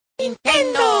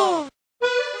Nintendo!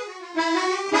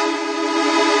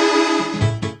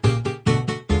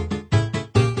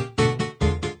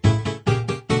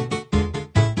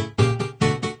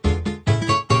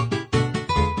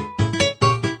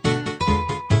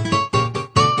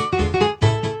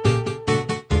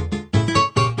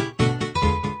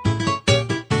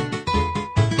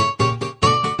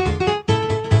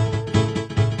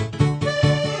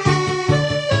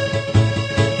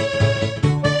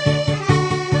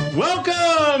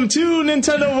 To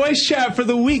Nintendo Voice Chat for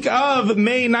the week of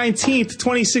May 19th,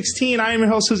 2016. I am your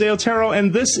host, Jose Otero,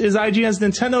 and this is IGN's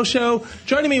Nintendo Show.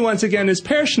 Joining me once again is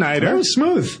Per Schneider. That was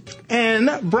smooth. And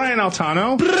Brian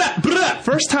Altano.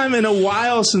 First time in a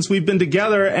while since we've been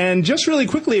together. And just really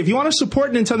quickly, if you want to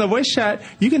support Nintendo Voice Chat,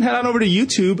 you can head on over to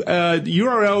YouTube,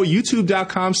 URL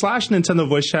youtube.com/Nintendo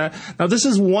Voice Chat. Now, this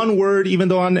is one word, even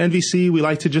though on NVC we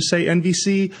like to just say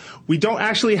NVC. We don't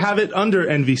actually have it under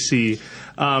NVC.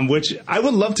 Which I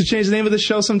would love to change the name of the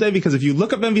show someday, because if you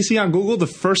look up NVC on Google, the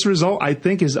first result, I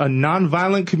think, is a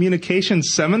nonviolent communication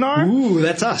seminar. Ooh,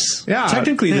 that's us. Yeah.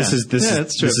 Technically, this is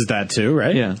that too,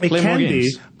 right? Yeah. It can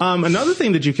be. Another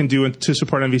thing that you can do to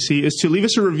support NVC is to leave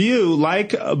us a review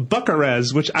like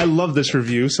Buckarez, which I love this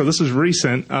review. So this is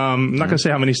recent. I'm not going to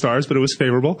say how many stars, but it was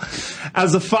favorable.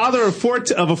 As the father of a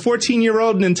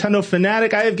 14-year-old Nintendo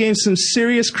fanatic, I have gained some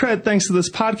serious cred thanks to this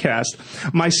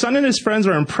podcast. My son and his friends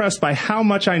are impressed by how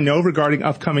much I know regarding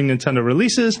upcoming Nintendo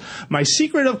releases. My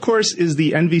secret, of course, is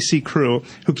the NVC crew,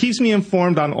 who keeps me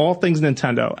informed on all things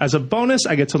Nintendo. As a bonus,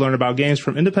 I get to learn about games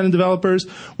from independent developers,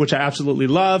 which I absolutely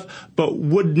love, but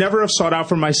would never have sought out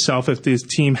for myself if this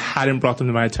team hadn't brought them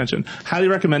to my attention. Highly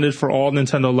recommended for all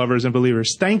Nintendo lovers and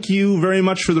believers. Thank you very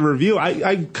much for the review.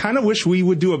 I kind of wish we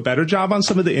would do a better job on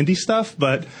some of the indie stuff,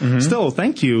 but still,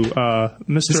 thank you,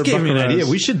 Mr. This gave me an idea.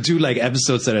 We should do like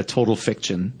episodes that are total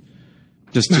fiction.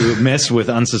 Just to mess with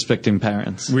unsuspecting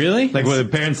parents. Really? Like where the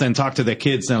parents then talk to their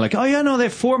kids and they're like, oh yeah, no, there are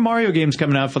 4 Mario games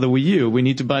coming out for the Wii U. We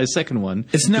need to buy a second one.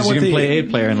 Isn't that what you can play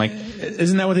 8-player and like...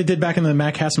 Isn't that what they did back in the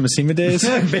Mac Hasmashima days?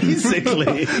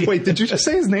 Basically. Wait, did you just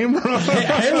say his name wrong?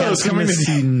 Halo's coming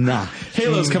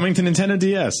to Nintendo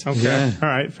DS. Okay. Yeah. All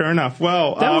right. Fair enough.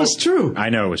 Well, That was true. I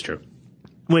know it was true.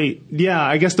 Wait, yeah,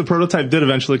 I guess the prototype did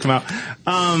eventually come out.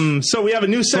 So we have a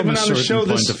new segment on the show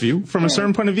from a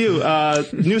certain point of view.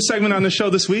 New segment on the show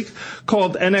this week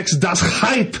called NX Das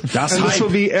Hype. This will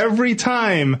be every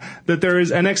time that there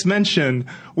is NX mention,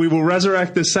 we will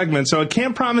resurrect this segment. So I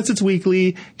can't promise it's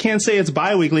weekly, can't say it's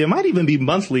bi-weekly. It might even be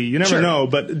monthly. You never know,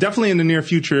 but definitely in the near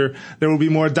future there will be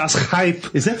more Das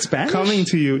Hype. Is that Spanish? Coming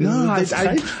to you. No,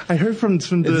 I heard from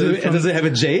the... Does it have a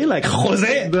J like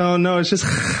Jose? No, it's just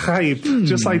hype.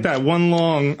 Just like that, one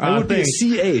long It would thing.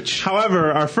 be a CH.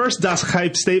 However, our first Das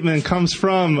Hype statement comes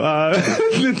from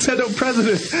Nintendo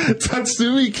president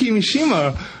Tatsumi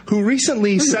Kimishima, who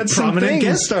recently said some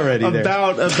things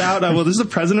about well, this is the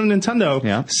president of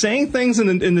Nintendo, saying things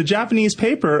in the Japanese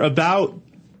paper about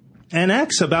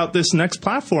NX, about this next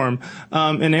platform,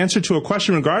 in answer to a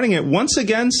question regarding it, once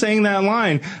again saying that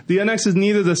line, the NX is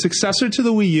neither the successor to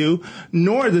the Wii U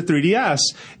nor the 3DS.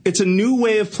 It's a new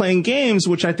way of playing games,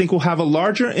 which I think will have a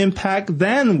larger impact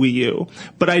than Wii U.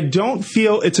 But I don't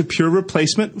feel it's a pure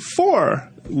replacement for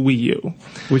Wii U.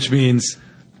 Which means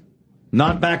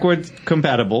not backward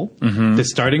compatible. They're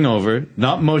starting over.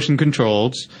 Not motion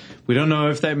controlled. We don't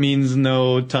know if that means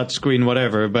no touchscreen,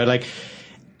 whatever, but like...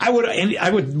 I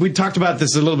would, we talked about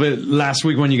this a little bit last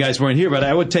week when you guys weren't here, but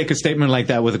I would take a statement like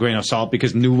that with a grain of salt,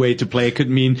 because new way to play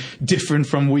could mean different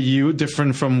from Wii U,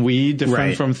 different from Wii,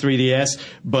 different from 3DS,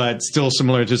 but still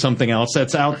similar to something else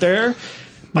that's out there.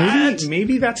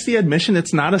 Maybe that's the admission.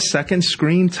 It's not a second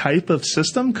screen type of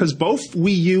system, because both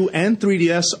Wii U and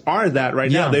 3DS are that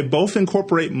right now. They both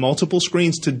incorporate multiple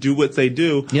screens to do what they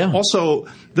do. Yeah. Also,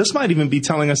 this might even be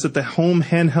telling us that the home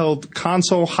handheld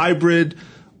console hybrid,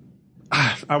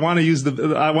 I want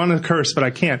to curse, but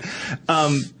I can't,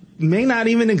 may not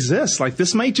even exist. Like,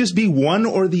 this might just be one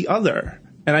or the other.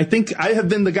 And I think I have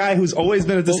been the guy who's always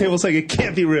been at this table saying it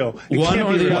can't be real. One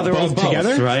or the other, or both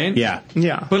together, right? Yeah.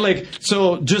 But like,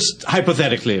 so just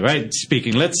hypothetically, right?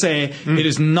 Speaking, let's say it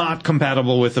is not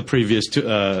compatible with the previous two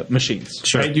machines.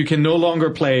 Sure. Right? You can no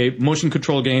longer play motion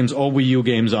control games or Wii U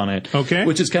games on it. Okay.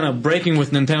 Which is kind of breaking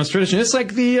with Nintendo's tradition. It's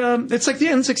like the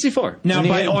N64. Now,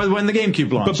 or when the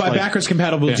GameCube launched. But by backwards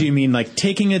compatible, do you mean like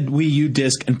taking a Wii U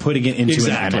disc and putting it into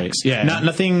an NX? Yeah.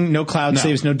 No cloud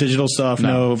saves, no digital stuff,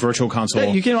 no virtual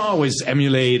console. You can always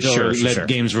emulate or let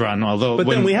games run, But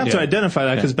then we have to identify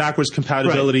that, because backwards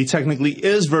compatibility technically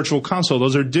is virtual console.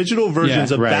 Those are digital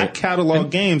versions of back catalog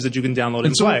games that you can download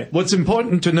and play. What's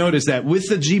important to note is that with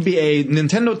the GBA,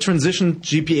 Nintendo transitioned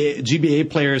GBA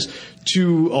players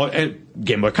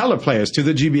Game Boy Color players to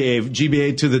the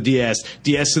GBA to the DS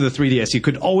to the 3DS. You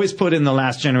could always put in the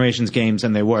last generation's games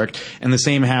and they worked. And the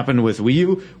same happened with Wii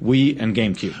U, Wii, and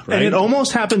GameCube. Right? And it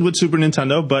almost happened with Super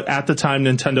Nintendo, but at the time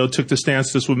Nintendo took the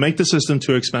stance this would make the system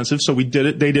too expensive, so we did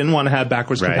it. They didn't want to have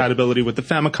backwards compatibility with the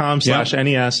Famicom /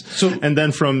 NES. And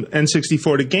then from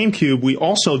N64 to GameCube, we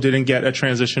also didn't get a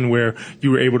transition where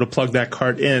you were able to plug that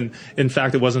cart in. In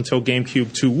fact, it wasn't until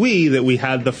GameCube to Wii that we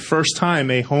had the first time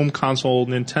a home console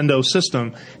Nintendo system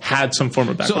had some form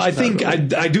of backwards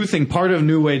compatibility. I do think part of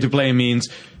New Way to Play means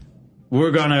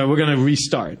we're gonna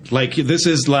restart. Like this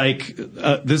is like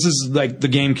the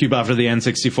GameCube after the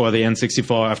N64, the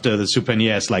N64 after the Super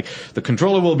NES. Like the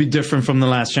controller will be different from the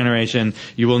last generation.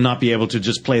 You will not be able to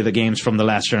just play the games from the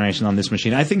last generation on this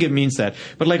machine. I think it means that.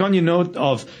 But like on your note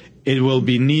of it will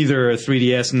be neither a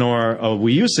 3DS nor a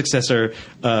Wii U successor,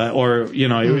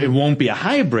 it won't be a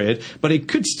hybrid, but it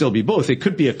could still be both. It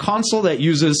could be a console that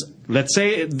uses, let's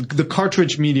say, the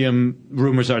cartridge medium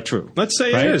rumors are true. Let's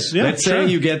say it is. Yeah, let's say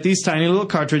you get these tiny little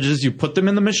cartridges, you put them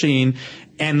in the machine,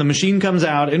 and the machine comes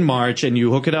out in March, and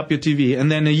you hook it up your TV,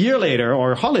 and then a year later,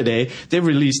 or holiday, they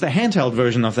release the handheld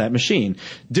version of that machine.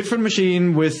 Different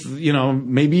machine with,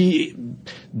 maybe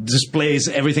displays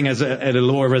everything at a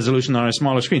lower resolution on a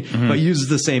smaller screen, but uses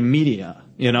the same media.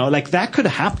 Like that could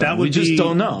happen. We just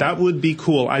don't know. That would be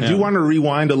cool. I do want to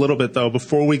rewind a little bit though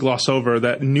before we gloss over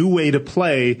that New Way to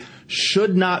Play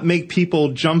should not make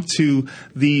people jump to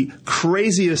the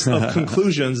craziest of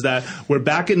conclusions that we're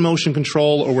back in motion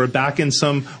control or we're back in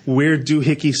some weird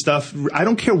doohickey stuff. I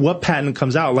don't care what patent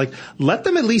comes out. Like, let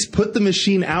them at least put the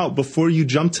machine out before you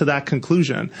jump to that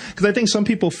conclusion. Because I think some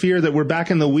people fear that we're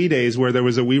back in the Wii days where there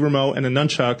was a Wii remote and a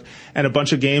nunchuck and a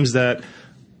bunch of games that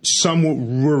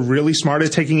some were really smart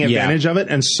at taking advantage of it,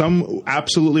 and some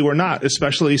absolutely were not,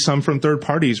 especially some from third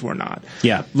parties were not.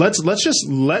 Yeah. Let's just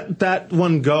let that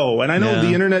one go. And I know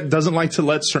the internet doesn't like to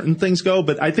let certain things go,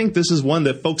 but I think this is one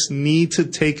that folks need to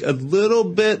take a little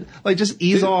bit, like just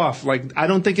ease off. Like, I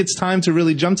don't think it's time to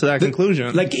really jump to that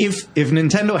conclusion. Like if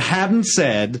Nintendo hadn't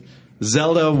said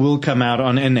Zelda will come out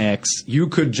on NX, you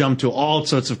could jump to all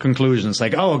sorts of conclusions.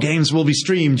 Like, games will be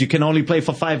streamed. You can only play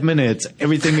for 5 minutes.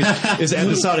 Everything is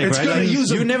episodic, it's right? Gonna use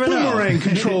you a never boomerang know.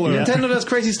 Controller. Nintendo does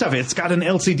crazy stuff. It's got an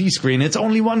LCD screen. It's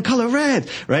only one color red,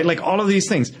 right? Like all of these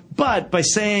things. But by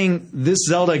saying this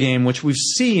Zelda game, which we've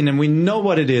seen and we know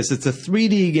what it is, it's a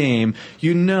 3D game,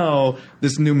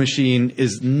 this new machine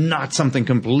is not something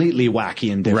completely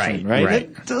wacky and different, right?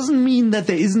 It doesn't mean that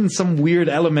there isn't some weird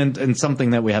element and something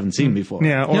that we haven't seen before.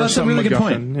 Yeah, or that's a really good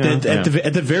point. Yeah.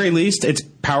 At the very least, it's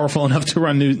powerful enough to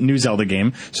run new Zelda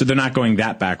game, so they're not going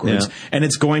that backwards. Yeah. And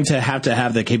it's going to have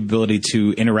the capability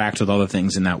to interact with other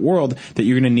things in that world that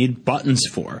you're going to need buttons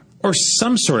for, or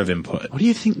some sort of input. What do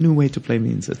you think New Way to Play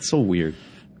means? It's so weird.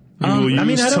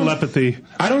 Telepathy.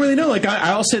 I don't really know. Like,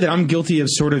 I'll say that I'm guilty of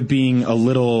sort of being a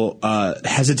little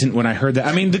hesitant when I heard that.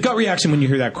 I mean, the gut reaction when you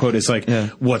hear that quote is like, now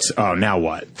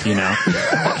what?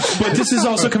 But this is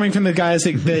also coming from the guys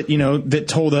that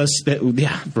told us that,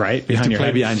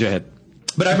 behind your head.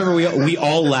 But I remember we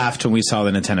all laughed when we saw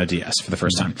the Nintendo DS for the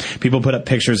first time. People put up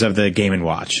pictures of the Game &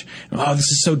 Watch. Oh, this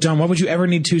is so dumb. Why would you ever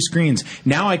need two screens?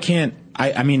 Now I can't.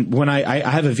 I mean, when I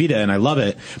have a Vita and I love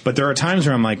it, but there are times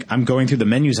where I'm going through the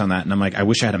menus on that and I'm like, I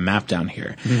wish I had a map down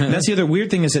here. And that's the other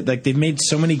weird thing is that like they've made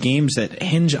so many games that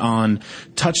hinge on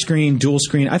touchscreen, dual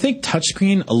screen. I think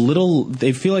touchscreen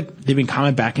they feel like they've been kind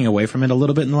of backing away from it a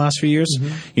little bit in the last few years.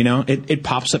 It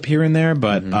pops up here and there,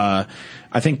 but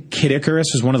I think Kid Icarus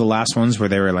was one of the last ones where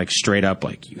they were like straight up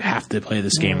like, you have to play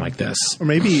this game like this. Or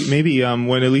maybe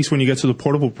when you get to the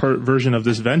portable version of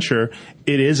this venture,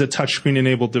 it is a touchscreen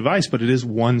enabled device, but it is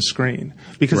one screen.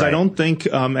 Because I don't think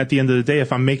at the end of the day,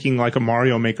 if I'm making like a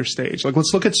Mario Maker stage, like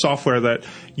let's look at software that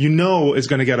is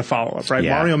going to get a follow up, right?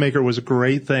 Yeah. Mario Maker was a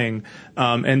great thing,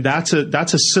 and that's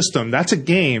a system, that's a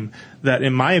game that,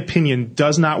 in my opinion,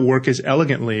 does not work as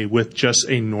elegantly with just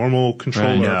a normal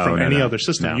controller from any other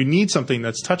system. No. You need something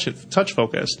that's touch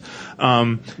focused.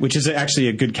 Which is actually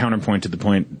a good counterpoint to the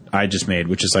point I just made,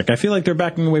 which is like, I feel like they're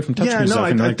backing away from touchscreen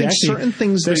stuff. I think certain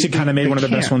things they actually kind of made one of the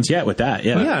best ones yet with that.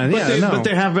 But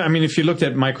they have, I mean, if you looked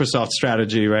at Microsoft's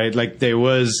strategy, right, like there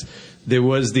was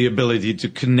the ability to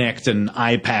connect an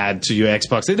iPad to your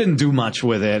Xbox. They didn't do much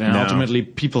with it, and ultimately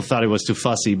people thought it was too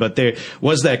fussy. But there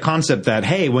was that concept that,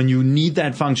 hey, when you need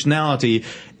that functionality,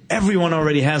 everyone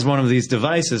already has one of these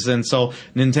devices. And so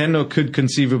Nintendo could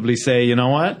conceivably say, you know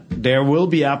what? There will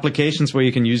be applications where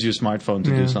you can use your smartphone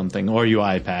to do something, or your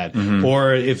iPad,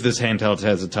 or if this handheld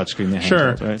has a touchscreen.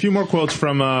 Sure. Right? A few more quotes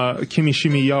from Kimi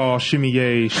Shimi Ya, Shimi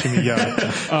Ye, Shimi Ya.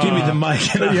 Give me the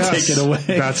mic and I'll take it away.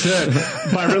 That's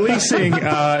it. By releasing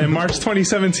in March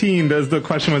 2017, the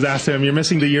question was asked to him, you're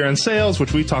missing the year-end sales,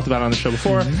 which we talked about on the show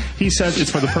before. He says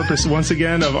it's for the purpose, once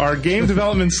again, of our game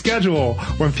development schedule.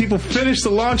 When people finish the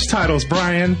launch titles,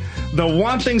 Brian, they'll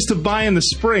want things to buy in the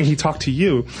spring. He talked to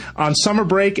you on summer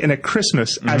break and at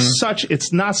Christmas. As such,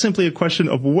 it's not simply a question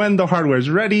of when the hardware is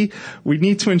ready. We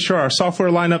need to ensure our software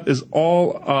lineup is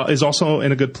also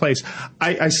in a good place.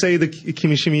 I say the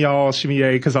Kimi Shimi Ya, Shimi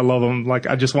Ye because I love them. Like,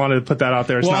 I just wanted to put that out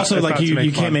there. It's well, not, also, it's like, not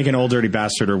you can't make an Old Dirty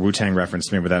Bastard or Wu-Tang reference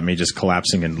to me without me just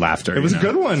collapsing in laughter. It was a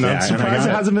good one. I'm surprised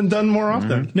it hasn't been done more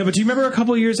often. No, but do you remember a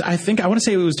couple of years? I want to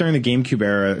say it was during the GameCube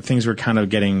era. Things were kind of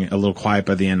getting a little quiet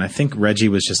by the end. I think Reggie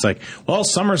was just like, well,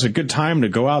 summer's a good time to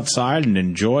go outside and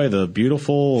enjoy the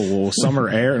beautiful summer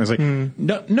air. And I was like,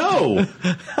 no. Don't.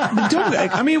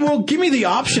 I mean, well, give me the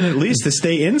option at least to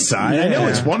stay inside. I know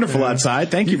it's wonderful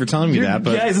outside. Thank you for telling me that.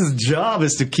 But guys' job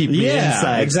is to keep me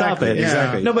inside. Exactly. Stop it.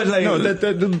 Exactly. No, but like,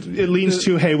 it leans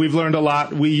to, hey, we've learned a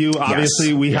lot. Wii U,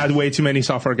 obviously, we had way too many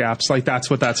software gaps. Like, that's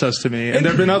what that says to me. And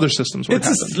there have been other systems where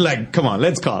it's like, come on,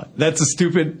 let's call it. That's a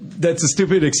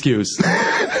stupid excuse.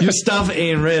 Your stuff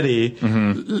ain't ready.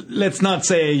 Let's not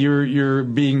say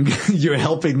you're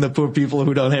helping the poor people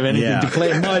who don't have anything to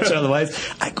play much. Otherwise,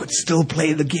 I could still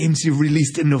play the games you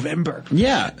released in November.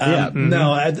 No,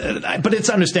 but it's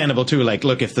understandable too. Like,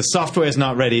 look, if the software is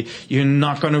not ready, you're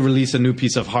not going to release a new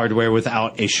piece of hardware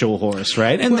without a show horse,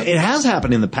 right? And it has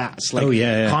happened in the past. Like,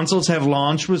 consoles have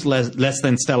launched with less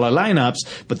than stellar lineups,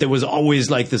 but there was always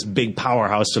like this big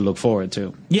powerhouse to look forward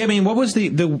to. Yeah, I mean, what was the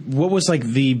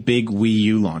big Wii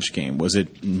U launch game? Was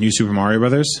it New Super Mario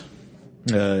Brothers?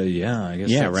 I guess.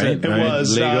 Yeah, right. It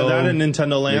was Lego, that in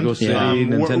Nintendo Land. Lego City,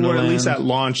 Nintendo or at Land. least at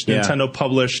launch, Nintendo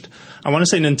published. I want to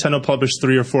say Nintendo published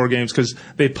 3 or 4 games because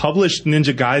they published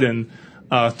Ninja Gaiden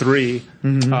 3.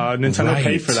 Nintendo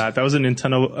paid for that. That was a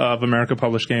Nintendo of America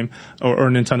published game or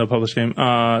Nintendo published game.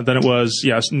 Then it was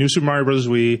New Super Mario Bros.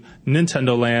 Wii,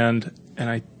 Nintendo Land,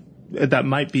 and that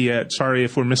might be it. Sorry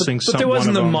if we're missing some. But there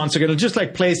wasn't one a of them. monster game. Just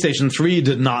like PlayStation 3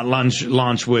 did not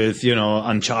launch with,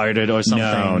 Uncharted or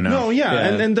something. No,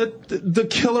 and the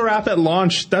killer app at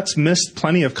launch, that's missed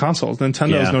plenty of consoles.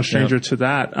 Nintendo is no stranger to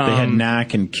that. They had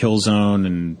Knack and Killzone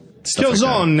and stuff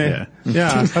Killzone. Like that.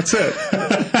 Yeah, that's it.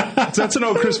 That's an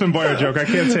old Crispin Boyer joke. I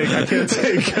can't take credit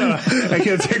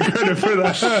for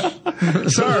that.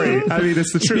 Sorry. I mean,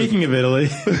 it's the truth. Speaking of Italy,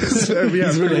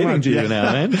 he's relating to you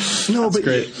now, man. No, but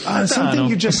great. Something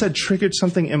you just said triggered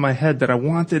something in my head that I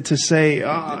wanted to say.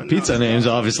 Pizza names,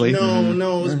 obviously.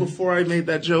 No, it was before I made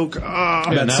that joke.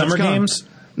 About summer games?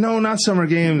 No, not summer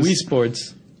games. Wii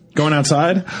Sports. Going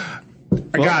outside?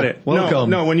 I got it. Welcome.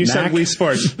 No, when you said Wii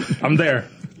Sports, I'm there.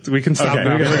 We can stop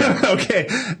now. Okay.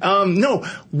 No,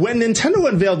 when Nintendo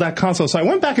unveiled that console, so I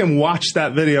went back and watched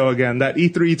that video again, that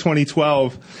E3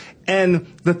 2012. And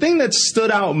the thing that stood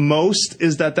out most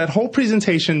is that whole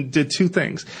presentation did 2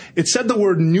 things. It said the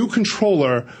word new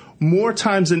controller more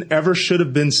times than ever should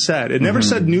have been said. It never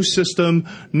said new system,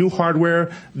 new hardware,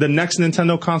 the next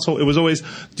Nintendo console. It was always,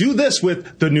 do this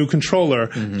with the new controller.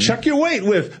 Check your weight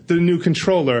with the new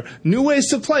controller. New ways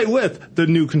to play with the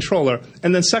new controller.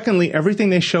 And then secondly, everything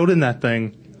they showed in that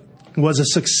thing was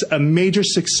a major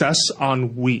success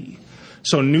on Wii.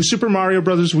 So New Super Mario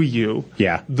Brothers Wii U,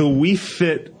 the Wii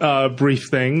Fit brief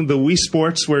thing, the Wii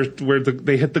Sports where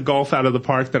they hit the golf out of the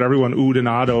park that everyone oohed and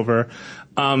awed over.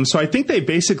 So I think they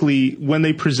basically, when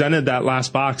they presented that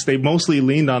last box, they mostly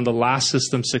leaned on the last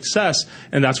system success,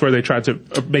 and that's where they tried to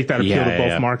make that appeal to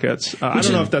both markets. I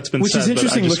don't know if that's been which said, is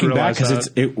interesting but I just looking back because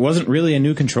it wasn't really a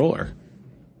new controller.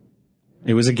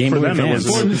 It was a Game Boy Advance.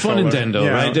 For Nintendo,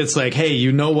 right? It's like, hey,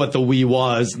 you know what the Wii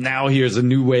was. Now here's a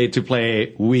new way to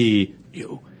play Wii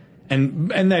U.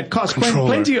 And that caused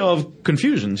plenty of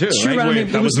confusion, too. Sure, right? I mean,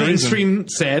 that was mainstream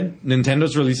said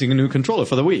Nintendo's releasing a new controller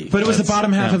for the Wii. But it was the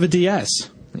bottom half of a DS.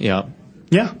 Yeah.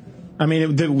 Yeah. I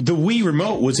mean, the Wii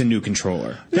remote was a new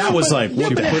controller. That was like,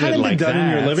 but it hadn't been done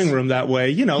in your living room that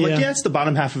way. It's the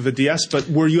bottom half of a DS, but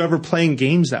were you ever playing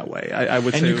games that way? I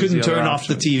would say. And you couldn't turn off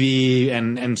the TV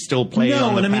and still play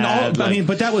on the pad.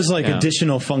 But that was like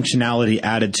additional functionality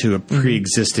added to a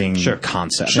pre-existing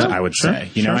concept, I would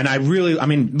say. And I really,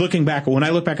 looking back, when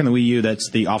I look back on the Wii U, that's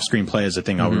the off-screen play is the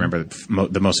thing I'll remember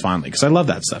the most fondly, because I love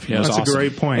that stuff. That's awesome. A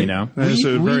great point. That is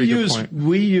a very good point.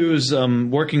 Wii U's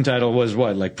working title was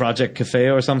what? Like Project Project Cafe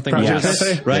or something. Project Yes.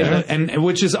 Cafe? Right, Yeah. and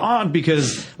which is odd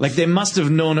because like they must have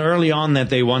known early on that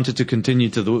they wanted to continue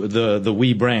to the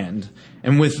Wii brand,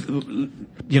 and with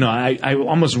I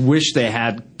almost wish they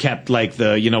had kept like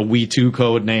the Wii 2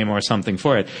 code name or something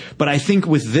for it. But I think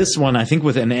with this one,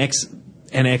 with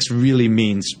NX really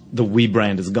means the Wii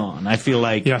brand is gone. I feel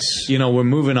like Yes. we're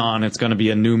moving on. It's going to be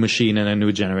a new machine and a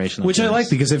new generation. Which I like,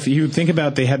 because if you think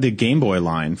about, they had the Game Boy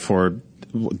line for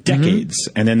decades,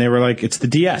 and then they were like, it's the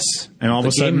DS, and all of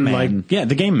a sudden,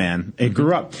 the Game Man, it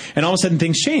grew up, and all of a sudden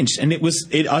things changed, and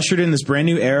it ushered in this brand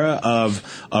new era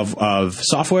of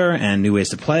software and new ways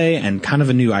to play, and kind of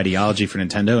a new ideology for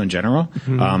Nintendo in general,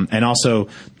 and also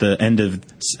the end of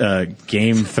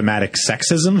game thematic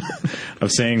sexism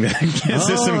of saying that the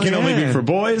system can only be for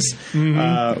boys, which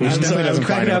definitely doesn't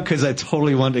crack find it out. up because I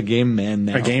totally want a Game Man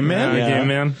now. A Game Man? Yeah, Game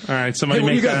Man. All right, somebody Hey,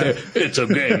 what make you got that. there? It's a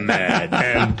Game Man.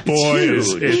 And boy,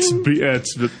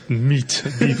 it's the meat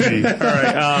beefy. All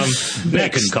right,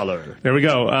 next color. There we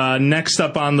go. Next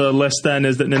up on the list then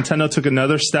is that Nintendo took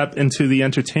another step into the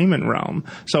entertainment realm.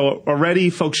 So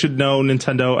already folks should know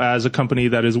Nintendo as a company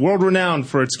that is world renowned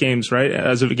for its games, right?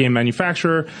 As a game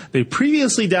manufacturer, they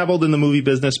previously dabbled in the movie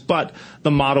business, but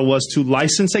the model was to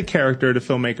license a character to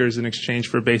filmmakers in exchange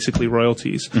for basically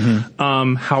royalties.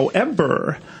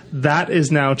 However, that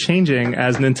is now changing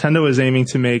as Nintendo is aiming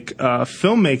to make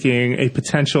filmmaking a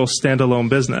potential standalone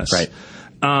business. Right.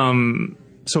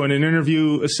 So in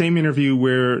a same interview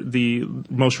where the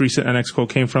most recent NX quote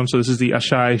came from, so this is the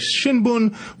Asahi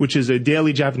Shimbun, which is a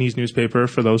daily Japanese newspaper,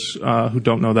 for those who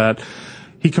don't know that.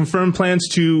 He confirmed plans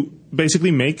to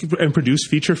basically make and produce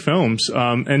feature films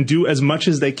and do as much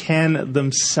as they can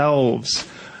themselves,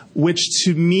 which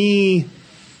to me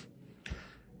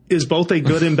is both a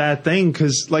good and bad thing,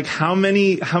 because like how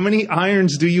many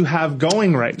irons do you have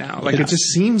going right now? Like it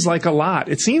just seems like a lot.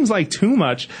 It seems like too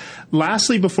much.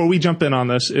 Lastly, before we jump in on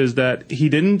this, is that he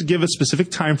didn't give a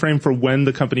specific time frame for when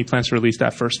the company plans to release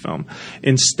that first film.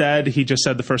 Instead, he just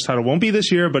said the first title won't be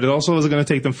this year, but it also is going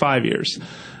to take them 5 years.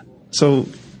 So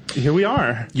here we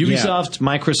are. Ubisoft,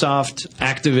 Microsoft,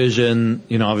 Activision,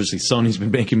 obviously Sony's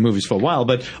been making movies for a while,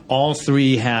 but all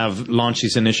three have launched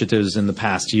these initiatives in the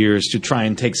past years to try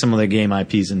and take some of their game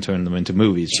IPs and turn them into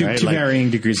movies. To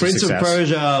varying degrees Prince of success. of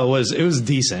Persia was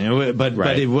decent, but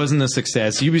it wasn't a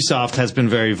success. Ubisoft has been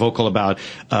very vocal about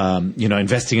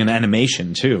investing in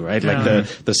animation too, right? Yeah.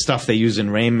 Like the stuff they use in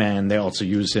Rain Man, they also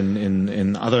use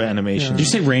in other animation. Did you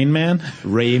say Rain Man?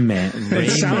 Rayman. It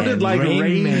sounded like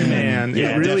Rain Man.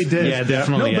 Yeah, it really did. Yeah,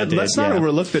 definitely. No, but let's not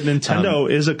overlook that Nintendo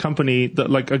is a company that,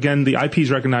 like, again, the IP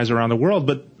is recognized around the world,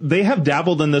 but they have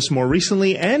dabbled in this more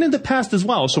recently and in the past as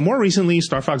well. So more recently,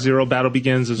 Star Fox Zero Battle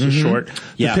Begins is a short.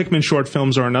 The Pikmin short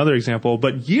films are another example.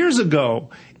 But years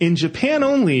ago, in Japan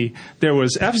only, there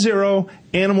was F-Zero,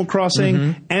 Animal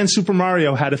Crossing, and Super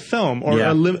Mario had a film, or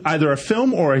either a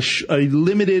film or a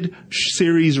limited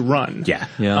series run.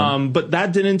 But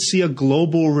that didn't see a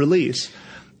global release.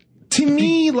 To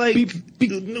me,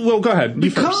 well, go ahead.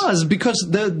 Because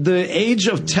the age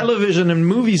of television and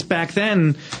movies back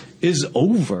then is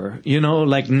over.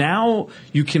 Like now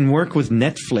you can work with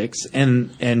Netflix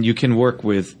and you can work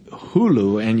with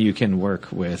Hulu and you can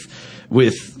work with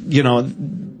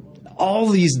all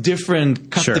these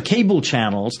different the cable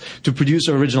channels to produce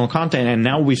original content, and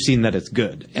now we've seen that it's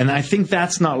good. And I think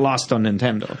that's not lost on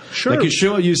Nintendo. Sure. Like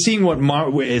you're seeing what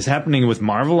is happening with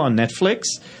Marvel on Netflix.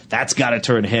 That's got to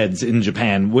turn heads in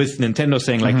Japan, with Nintendo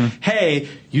saying hey,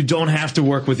 you don't have to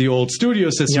work with the old studio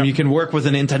system. You can work with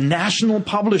an international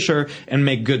publisher and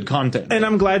make good content. And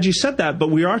I'm glad you said that, but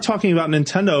we are talking about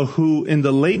Nintendo, who in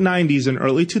the late 90s and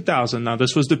early 2000s, now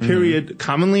this was the period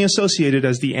commonly associated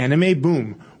as the anime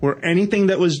boom, where anything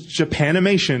that was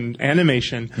Japanimation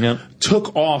animation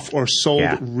took off or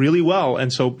sold really well,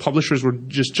 and so publishers were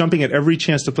just jumping at every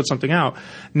chance to put something out.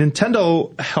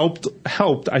 Nintendo helped,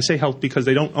 I say helped because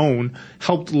they don't own,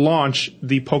 helped launch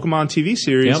the Pokemon TV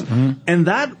series, and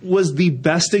that was the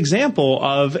best example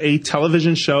of a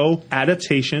television show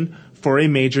adaptation for a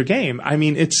major game. I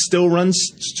mean, it still runs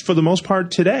for the most part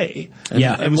today.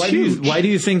 And why do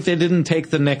you think they didn't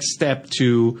take the next step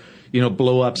to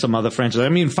blow up some other franchise? I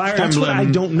mean, Fire Emblem. That's what I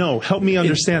don't know. Help me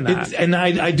understand that. And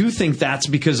I do think that's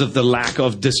because of the lack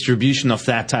of distribution of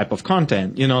that type of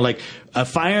content. a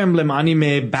Fire Emblem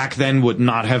anime back then would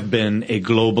not have been a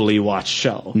globally watched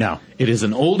show. No. It is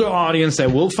an older audience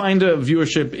that will find a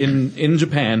viewership in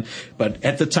Japan, but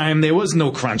at the time there was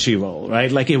no Crunchyroll,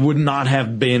 right? Like, it would not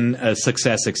have been a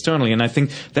success externally, and I think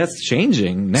that's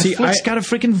changing. Netflix got a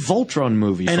freaking Voltron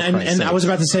movie, and I was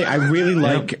about to say, I really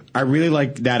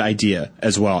like that idea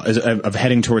as well, of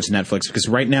heading towards Netflix, because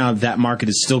right now that market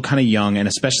is still kind of young, and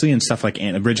especially in stuff like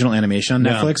original animation on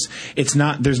Netflix,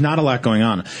 there's not a lot going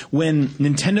on. When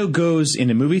Nintendo goes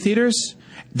into movie theaters,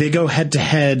 they go head to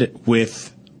head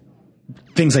with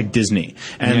things like Disney.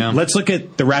 And let's look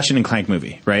at the Ratchet and Clank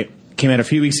movie, right? Came out a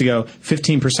few weeks ago,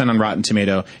 15% on Rotten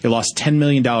Tomato. It lost $10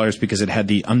 million because it had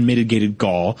the unmitigated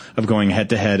gall of going head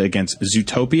to head against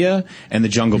Zootopia and The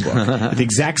Jungle Book at the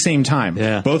exact same time.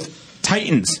 Yeah. Both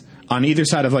titans on either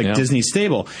side of Disney's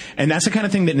stable. And that's the kind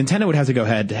of thing that Nintendo would have to go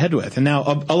head to head with. And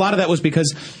now a lot of that was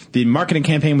because the marketing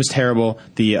campaign was terrible.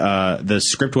 The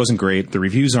script wasn't great. The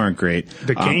reviews aren't great.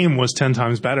 The game was 10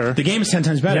 times better. The game is 10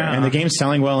 times better. Yeah. And the game's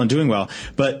selling well and doing well.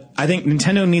 But I think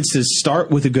Nintendo needs to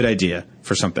start with a good idea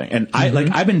for something. And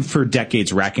I've been for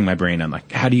decades racking my brain on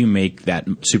how do you make that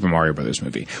Super Mario Brothers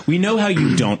movie? We know how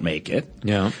you don't make it.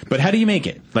 Yeah. But how do you make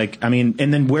it?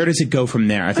 And then where does it go from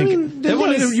there? I think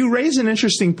you raise an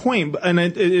interesting point. And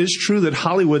it is true that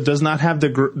Hollywood does not have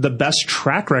the best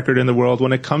track record in the world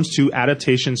when it comes to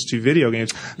adaptations to video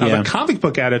games. Now, the comic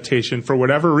book adaptation, for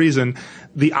whatever reason,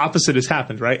 the opposite has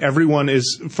happened, right? Everyone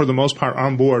is, for the most part,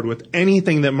 on board with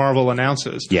anything that Marvel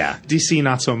announces. Yeah. DC,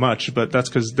 not so much, but that's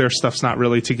because their stuff's not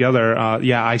really together.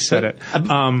 I said it.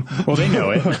 Well, they know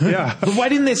it. Yeah. But why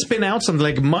didn't they spin out something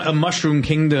like a Mushroom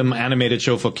Kingdom animated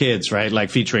show for kids, right?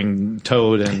 Like featuring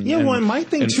Toad and one might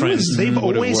think, too, is they've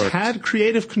always had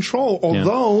creative control.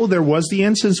 Although there was the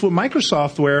instance with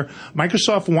Microsoft where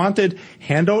Microsoft wanted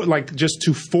just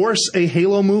to force a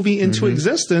Halo movie into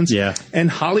existence. Yeah. And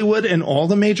Hollywood and all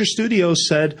the major studios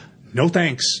said, no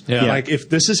thanks. Yeah. Like, if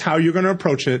this is how you're going to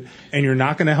approach it and you're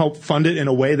not going to help fund it in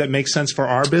a way that makes sense for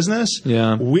our business,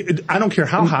 I don't care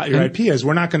how hot your IP is,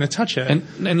 we're not going to touch it.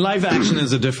 And live action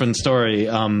is a different story.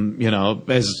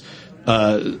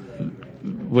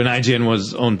 When IGN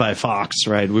was owned by Fox,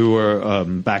 right? We were,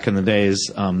 back in the days,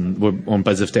 we're owned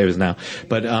by Ziff Davis now,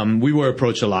 but we were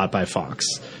approached a lot by Fox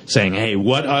saying, hey,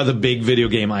 what are the big video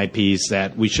game IPs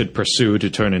that we should pursue to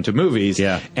turn into movies?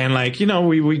 Yeah. And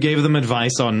we gave them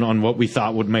advice on what we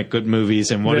thought would make good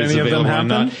movies and what is available and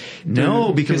not.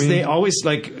 No, because they always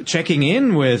checking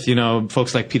in with,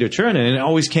 folks like Peter Chernin, and it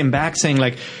always came back saying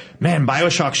man,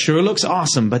 BioShock sure looks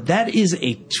awesome, but that is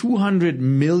a $200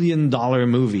 million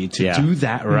movie to do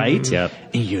that right. Yep.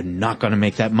 And you're not going to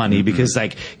make that money because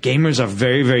gamers are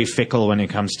very, very fickle when it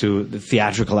comes to the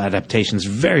theatrical adaptations.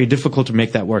 Very difficult to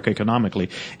make that work economically.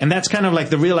 And that's kind of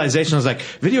the realization is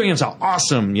video games are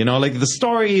awesome. The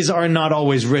stories are not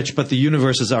always rich, but the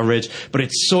universes are rich, but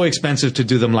it's so expensive to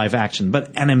do them live action.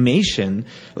 But animation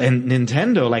and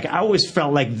Nintendo, I always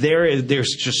felt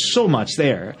there's just so much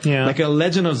there. Yeah. A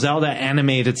Legend of Zelda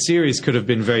animated series could have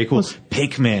been very cool.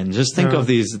 Pikmin. Just think of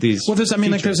these. Well, there's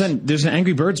an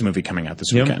Angry Birds movie coming out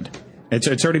this weekend.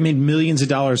 It's already made millions of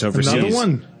dollars overseas. Another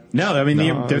one. No,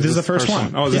 this is the first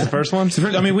one. Oh, is this the first one? I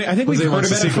think we've heard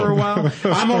about it for a while.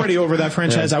 I'm already over that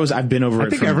franchise. I've been over it. I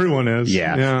think everyone is.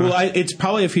 Yeah. Well, it's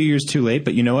probably a few years too late,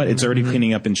 but you know what? It's already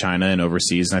cleaning up in China and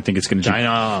overseas, and I think it's going to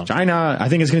China. I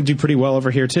think it's going to do pretty well over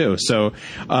here too. So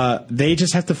they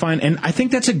just have to find, and I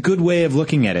think that's a good way of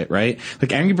looking at it, right?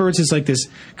 Angry Birds is this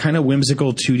kind of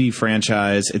whimsical 2D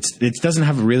franchise. It doesn't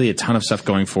have really a ton of stuff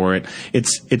going for it.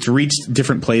 It's reached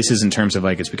different places in terms of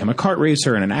it's become a kart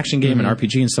racer and an action game and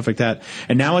RPG and stuff like that.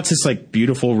 And now it's this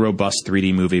beautiful, robust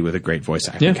 3D movie with a great voice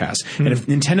acting cast. And if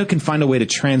Nintendo can find a way to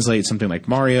translate something like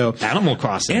Mario, Animal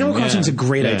Crossing is a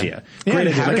great idea. Great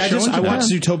idea. I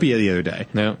watched Zootopia the other day.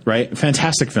 Yeah. Right?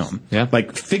 Fantastic film. Yeah.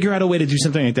 Figure out a way to do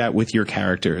something like that with your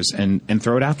characters and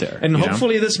throw it out there. And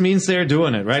hopefully this means they're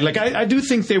doing it, right? I do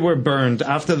think they were burned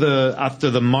after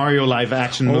the Mario live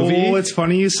action movie. Oh, it's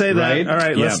funny you say that. Right? All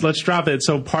right, let's drop it.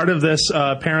 So part of this,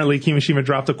 apparently Kimishima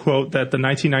dropped a quote that the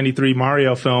 1993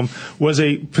 Mario film was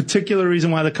a particular reason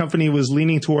why the company was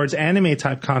leaning towards anime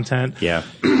type content,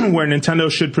 where Nintendo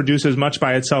should produce as much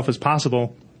by itself as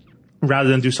possible rather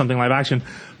than do something live action.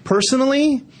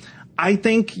 Personally, I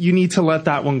think you need to let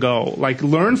that one go. Like,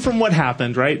 learn from what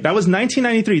happened, right? That was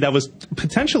 1993. That was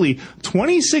potentially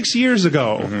 26 years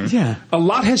ago. Yeah. A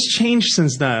lot has changed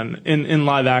since then in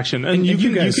live action. And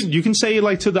you can say,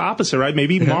 like, to the opposite, right?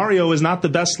 Maybe Mario is not the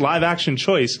best live action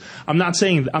choice. I'm not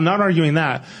arguing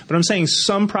that. But I'm saying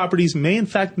some properties may, in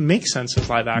fact, make sense as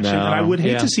live action. And I would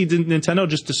hate to see Nintendo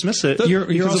just dismiss it. You're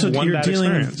bad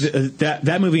dealing experience. with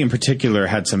that movie in particular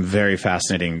had some very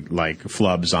fascinating, like,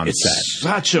 flubs on set.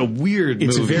 Such a weird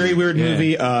It's movie. a very weird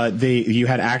movie. You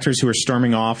had actors who were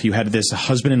storming off. You had this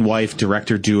husband and wife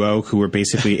director duo who were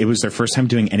basically, it was their first time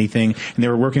doing anything, and they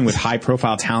were working with high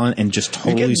profile talent and just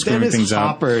totally screwing Dennis things up.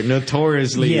 Hopper,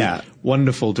 notoriously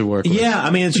wonderful to work with. Yeah, I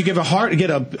mean, you get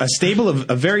a stable of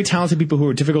very talented people who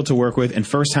are difficult to work with, and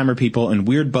first timer people, and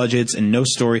weird budgets, and no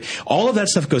story. All of that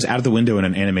stuff goes out of the window in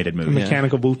an animated movie.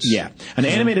 Mechanical boots. Yeah, an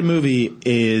animated movie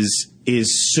is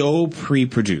so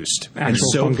pre-produced and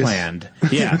so fungus. planned.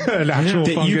 Yeah, actual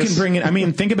that you fungus. can bring it. I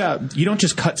mean, think about, you don't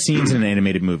just cut scenes in an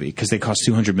animated movie because they cost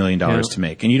 $200 million to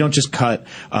make, and you don't just cut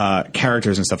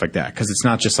characters and stuff like that because it's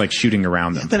not just like shooting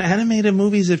around them. But animated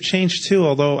movies have changed too,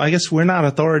 although I guess we're not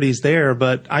authorities there,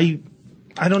 but I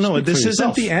don't know. This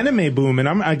isn't the anime boom. And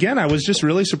I was just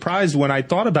really surprised when I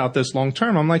thought about this long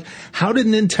term. I'm like, how did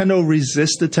Nintendo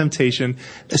resist the temptation,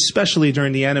 especially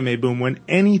during the anime boom when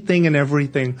anything and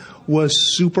everything was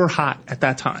super hot at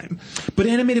that time? But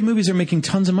animated movies are making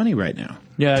tons of money right now.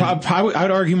 Yeah. I would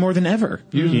argue more than ever.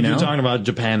 You know? You're talking about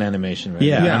Japan animation, right?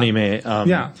 Yeah. Anime.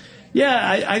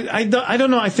 I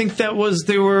don't know. I think they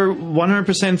were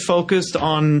 100% focused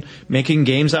on making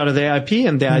games out of their IP,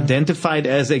 and they identified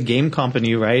as a game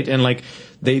company, right? And like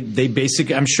they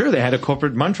basically, I'm sure they had a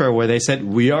corporate mantra where they said,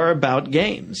 we are about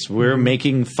games. We're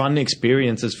making fun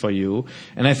experiences for you.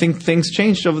 And I think things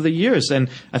changed over the years. And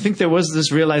I think there was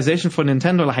this realization for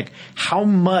Nintendo, like how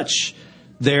much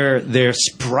their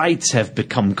sprites have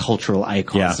become cultural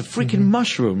icons. Yeah. The freaking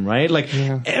mushroom, right? Like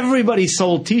everybody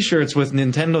sold T-shirts with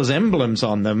Nintendo's emblems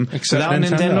on them without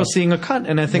Nintendo seeing a cut.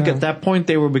 And I think at that point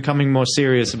they were becoming more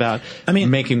serious about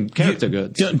making character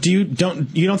goods. You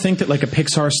don't think that like a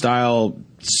Pixar style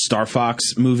Star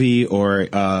Fox movie or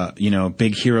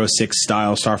Big Hero 6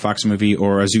 style Star Fox movie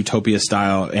or a Zootopia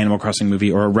style Animal Crossing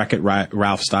movie or a Wreck-It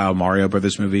Ralph style Mario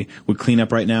Brothers movie would clean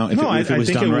up right now? I think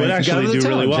it would actually do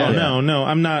really well. No,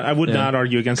 I'm not. I would not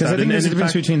argue against that. Because I think there's a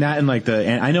difference between that and like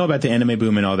I know about the anime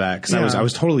boom and all that because I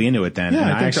was totally into it then. Yeah,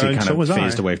 and I actually kind of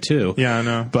phased away too. Yeah, I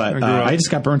know. But I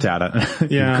just got burnt out.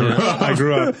 I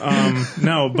grew up.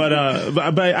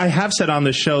 But I have said on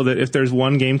this show that if there's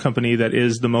one game company that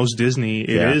is the most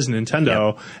Disney, it is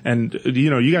Nintendo. Yep. And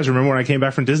you guys remember when I came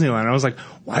back from Disneyland, I was like,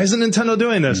 why isn't Nintendo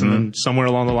doing this? And then somewhere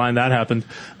along the line that happened.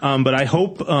 But I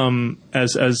hope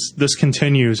as this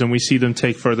continues and we see them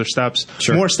take further steps,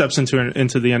 more steps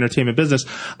into the entertainment business.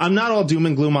 I'm not all doom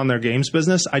and gloom on their games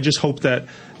business. I just hope that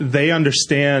they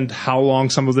understand how long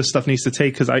some of this stuff needs to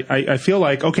take, because I feel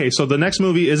like, okay, so the next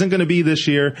movie isn't going to be this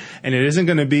year and it isn't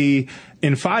going to be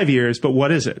in 5 years, but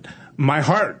what is it? My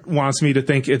heart wants me to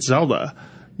think it's Zelda.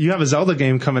 You have a Zelda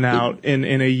game coming out in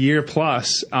a year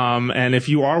plus, and if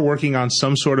you are working on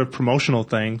some sort of promotional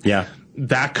thing,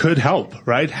 that could help,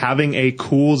 right? Having a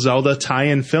cool Zelda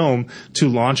tie-in film to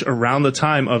launch around the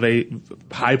time of a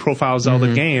high-profile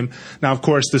Zelda game. Now, of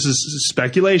course, this is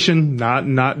speculation,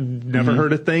 never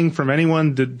heard a thing from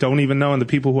anyone that don't even know, and the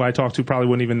people who I talk to probably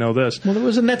wouldn't even know this. Well, there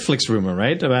was a Netflix rumor,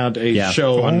 right, about a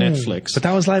show on Netflix. But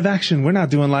that was live action. We're not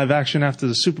doing live action after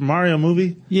the Super Mario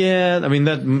movie. Yeah, I mean,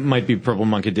 that might be Purple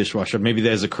Monkey Dishwasher. Maybe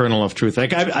there's a kernel of truth.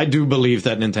 Like, I do believe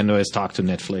that Nintendo has talked to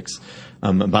Netflix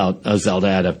about a Zelda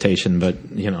adaptation, but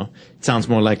it sounds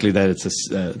more likely that it's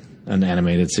an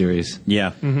animated series.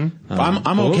 Yeah,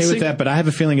 I'm okay with that, but I have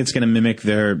a feeling it's going to mimic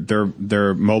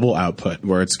their mobile output,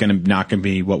 where it's not going to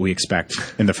be what we expect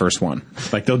in the first one.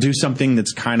 Like they'll do something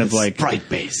that's kind of like sprite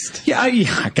based. Yeah,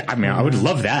 I mean, I would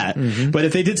love that. But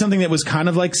if they did something that was kind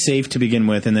of like safe to begin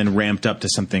with and then ramped up to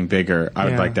something bigger, I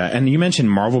would like that. And you mentioned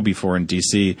Marvel before in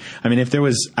DC. I mean, if there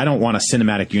was, I don't want a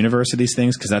cinematic universe of these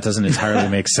things because that doesn't entirely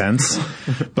make sense.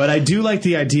 But I do like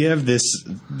the idea of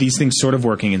these things sort of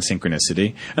working in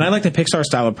synchronicity. And I like the Pixar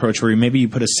style approach where maybe you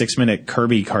put a 6-minute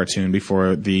Kirby cartoon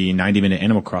before the 90-minute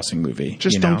Animal Crossing movie.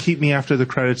 Just don't keep me after the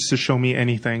credits to show me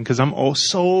anything, because I'm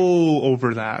so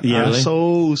over that. Yeah, I'm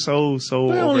so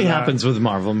over It only that. happens with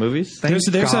Marvel movies. There's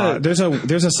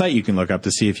a site you can look up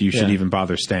to see if you should even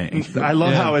bother staying. I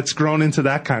love how it's grown into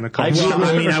that kind of culture.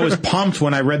 I was pumped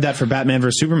when I read that for Batman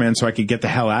vs Superman, so I could get the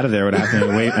hell out of there without having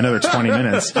to wait another 20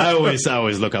 minutes. I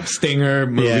always look up Stinger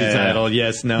movie title,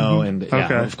 yes, no, and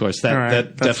of course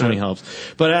that definitely helps.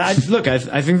 But I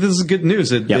think this is good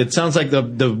news. It sounds like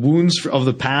the wounds of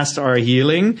the past are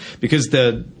healing, because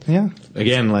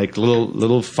again, like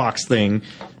little fox thing,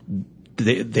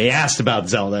 they asked about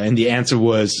Zelda, and the answer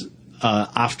was,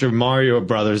 after Mario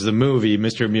Brothers, the movie,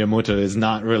 Mr. Miyamoto is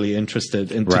not really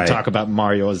interested in to talk about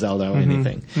Mario or Zelda or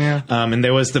anything. Yeah. And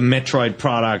there was the Metroid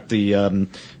product, the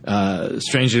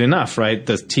strangely enough, right,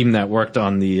 the team that worked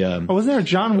on the was there a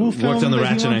John Woo film? worked on the that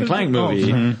he Ratchet and wanted? Clank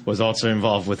movie was also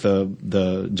involved with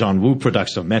the John Woo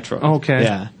production of Metroid. Okay.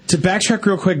 Yeah. To backtrack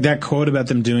real quick, that quote about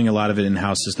them doing a lot of it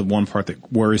in-house is the one part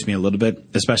that worries me a little bit,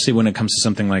 especially when it comes to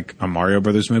something like a Mario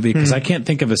Brothers movie, because I can't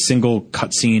think of a single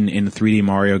cutscene in a 3D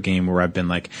Mario game where I've been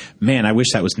like, man, I wish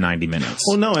that was 90 minutes.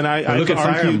 Well, no, and I Look at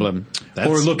Fire Emblem.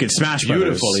 Or look at Smash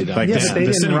Brothers. beautifully done. Like Yeah, the- but they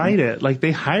the didn't write it. Like,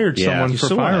 they hired someone for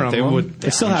So Fire what? They Emblem. would.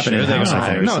 It still I'm happened sure they in-house, would I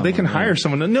hire think. No, they can someone, hire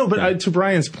someone. No, but to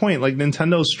Brian's point, like,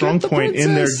 Nintendo's strong Get the point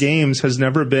in their princess. games has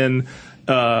never been,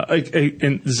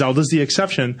 and Zelda's the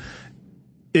exception.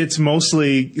 It's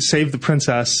mostly save the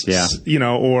princess,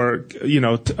 or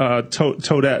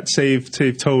Toadette save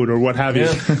Toad, or what have you.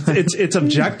 It's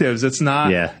objectives. It's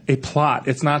not a plot.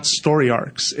 It's not story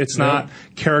arcs. It's not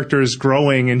characters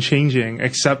growing and changing,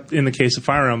 except in the case of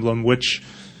Fire Emblem, which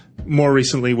more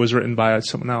recently was written by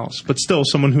someone else, but still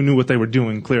someone who knew what they were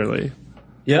doing clearly.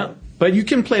 Yeah. But you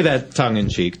can play that tongue in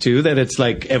cheek too, that it's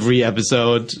like every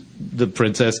episode the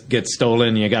princess gets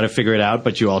stolen, you got to figure it out,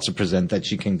 but you also present that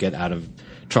she can get out of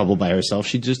trouble by herself.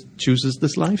 She just chooses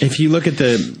this life. If you look at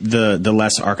the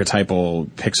less archetypal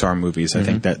Pixar movies, I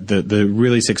think that the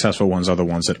really successful ones are the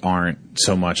ones that aren't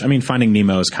so much. I mean, Finding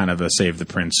Nemo is kind of a save the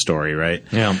prince story, right?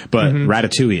 Yeah. But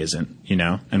Ratatouille isn't,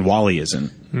 and WALL-E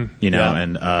isn't,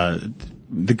 and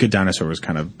The Good Dinosaur was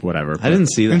kind of whatever. I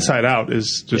didn't see that. Inside Out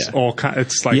is just all kind.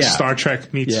 It's like Star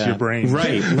Trek meets your brain,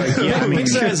 Right. Like,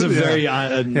 Pixar is a very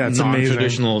it's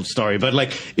non-traditional story. But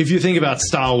like, if you think about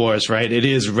Star Wars, right, it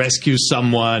is rescue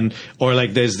someone, or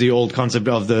like there's the old concept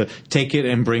of the take it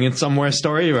and bring it somewhere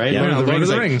story, right? Yeah, Lord of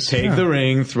the Rings. Take the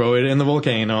ring, throw it in the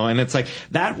volcano, and it's like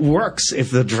that works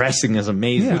if the dressing is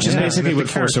amazing. Which is basically and if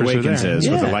what the Force characters are Awakens there. is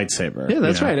with a lightsaber. Yeah,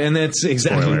 that's right. And it's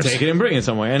exactly Spoilers. take it and bring it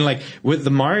somewhere. And like with the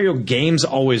Mario games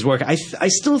always work. I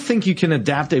still think you can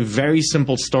adapt a very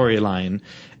simple storyline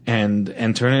and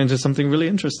turn it into something really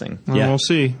interesting. Well, we'll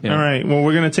see. Yeah. All right. Well,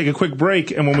 we're going to take a quick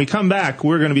break, and when we come back,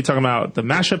 we're going to be talking about the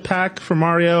mashup pack for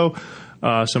Mario,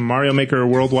 some Mario Maker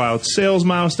Worldwide sales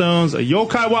milestones, a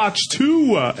Yokai Watch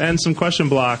 2, and some question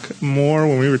block. More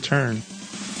when we return.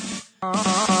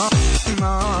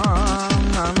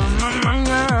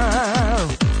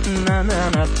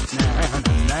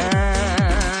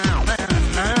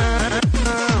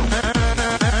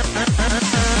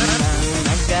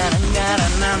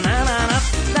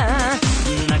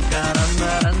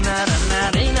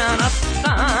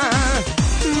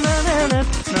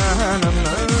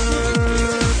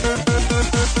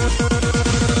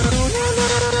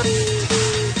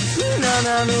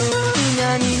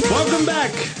 Welcome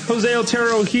back. Jose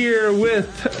Otero here with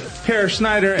Per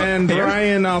Schneider and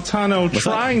Brian Altano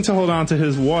trying to hold on to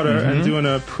his water and doing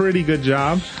a pretty good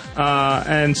job.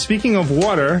 And speaking of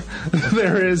water,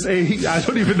 there is I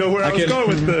don't even know where I was going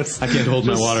with this. I can't hold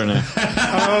my water now.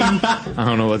 I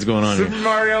don't know what's going on Super here.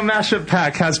 Mario Mashup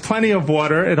Pack has plenty of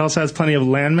water. It also has plenty of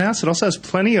landmass. It also has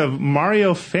plenty of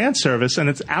Mario fan service, and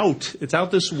it's out. It's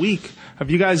out this week. Have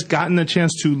you guys gotten a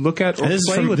chance to look at or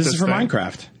play with this? This is for thing?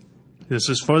 Minecraft. This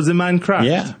is for the Minecraft.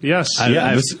 Yeah. Yes.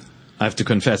 I have to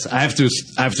confess, I have to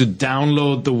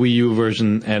download the Wii U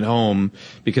version at home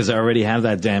because I already have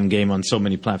that damn game on so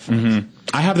many platforms.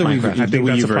 I have the Wii, Minecraft. the I think Wii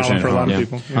that's U a version problem at for a lot home. of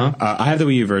Yeah. people. Huh? I have the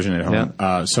Wii U version at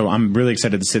home, so I'm really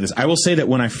excited to see this. I will say that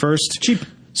when I first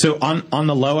so on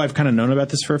the low, I've kind of known about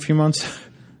this for a few months,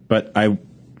 but I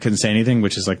couldn't say anything,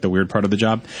 which is like the weird part of the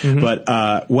job.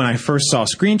 But when I first saw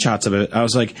screenshots of it, I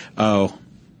was like, oh,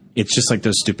 it's just like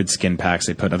those stupid skin packs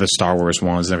they put other Star Wars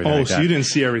ones and everything. Oh, like so that. you didn't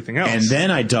see everything else. And then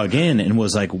I dug in and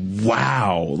was like,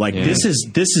 wow, like this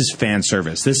is fan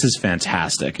service. This is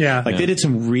fantastic. Yeah. Like they did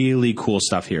some really cool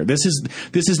stuff here. This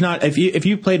is not, if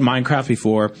you played Minecraft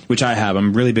before, which I have,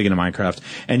 I'm really big into Minecraft,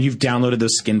 and you've downloaded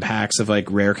those skin packs of like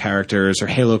rare characters or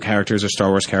Halo characters or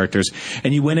Star Wars characters,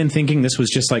 and you went in thinking this was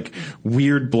just like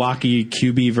weird blocky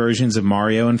QB versions of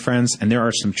Mario and friends, and there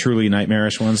are some truly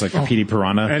nightmarish ones like the Petey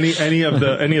Piranha. any of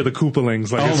the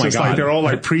Koopalings, like Oh it's my just God. like they're all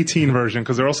like preteen version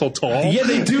because they're all so tall. Yeah,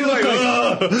 they do look like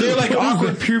They're like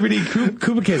awkward puberty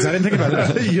Koopa kids. I didn't think about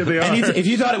that. Yeah, they are. And if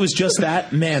you thought it was just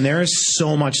that, man, there is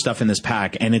so much stuff in this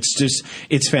pack, and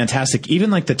it's fantastic.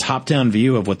 Even like the top-down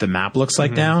view of what the map looks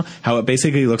like now, how it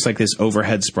basically looks like this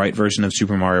overhead sprite version of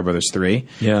Super Mario Bros. 3,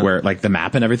 where like the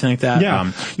map and everything like that.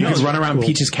 Yeah. You can run around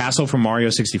Peach's Castle from Mario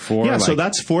 64. Yeah, so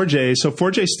that's 4J. So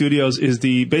 4J Studios is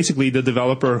basically the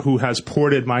developer who has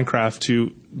ported Minecraft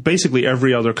to basically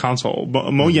every other console.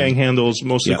 Mojang handles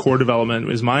most of the core development,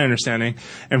 is my understanding,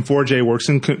 and 4J works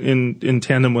in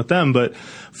tandem with them. But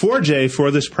 4J,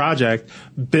 for this project,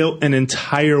 built an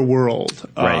entire world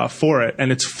for it,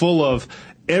 and it's full of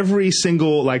every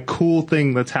single like cool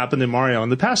thing that's happened in Mario in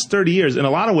the past 30 years in a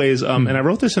lot of ways. And I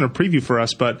wrote this in a preview for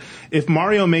us, but if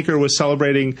Mario Maker was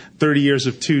celebrating 30 years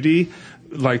of 2D,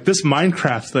 like this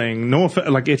Minecraft thing,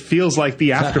 like it feels like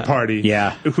the after party.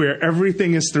 Where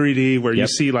everything is 3D, where you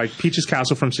see like Peach's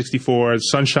Castle from 64,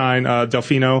 Sunshine,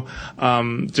 Delfino,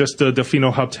 just the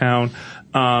Delfino hub town.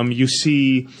 You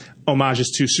see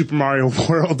homages to Super Mario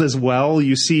World as well.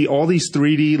 You see all these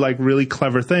 3D, like really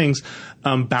clever things.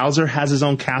 Bowser has his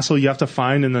own castle you have to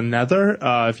find in the Nether.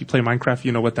 If you play Minecraft,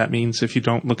 you know what that means. If you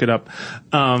don't, look it up.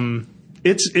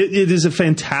 It is a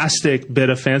fantastic bit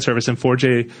of fan service, and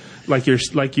 4J,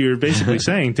 like you're basically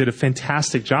saying, did a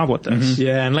fantastic job with this.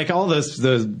 Yeah, and like all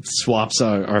the swaps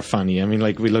are funny. I mean,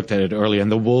 like we looked at it earlier,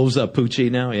 and the wolves are Poochie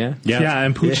now. Yeah,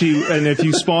 and Poochie, and if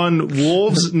you spawn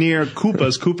wolves near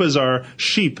Koopas are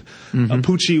sheep.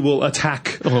 Poochie will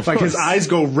attack. Like his eyes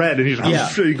go red, and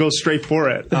he goes straight for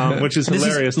it, which is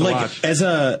hilarious to watch.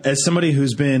 As somebody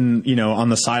who's been on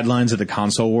the sidelines of the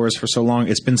console wars for so long,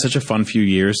 it's been such a fun few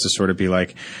years to sort of be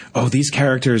like, oh, these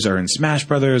characters are in Smash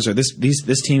Brothers, or this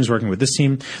team's working with this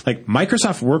team. Like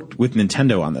Microsoft worked with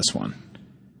Nintendo on this one.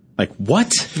 Like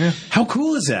what? Yeah. How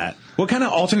cool is that? What kind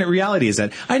of alternate reality is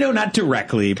that? I know not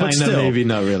directly, but still, maybe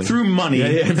not really. Through money,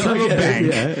 through a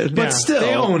bank, but still,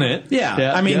 they own it.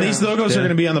 Yeah, I mean, these logos are going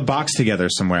to be on the box together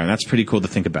somewhere, and that's pretty cool to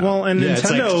think about. Well, and Nintendo,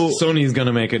 it's like Sony's going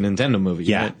to make a Nintendo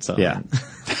movie. Right? So.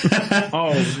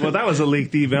 Oh, well, that was a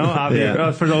leaked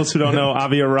email. For those who don't know,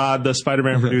 Avi Arad, the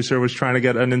Spider-Man producer, was trying to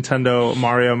get a Nintendo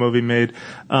Mario movie made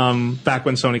back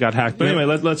when Sony got hacked. But anyway,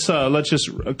 let's just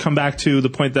come back to the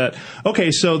point that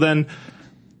so then.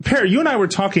 Per, you and I were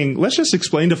talking. Let's just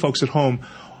explain to folks at home.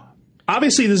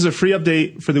 Obviously, this is a free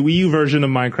update for the Wii U version of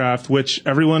Minecraft, which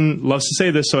everyone loves to say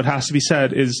this, so it has to be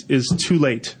said, is too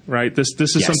late, right? This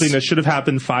is something that should have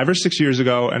happened 5 or 6 years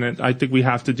ago, and I think we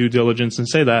have to do diligence and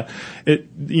say that.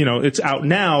 It's out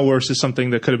now versus something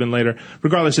that could have been later.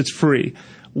 Regardless, it's free.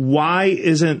 Why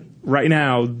isn't right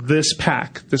now this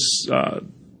pack, this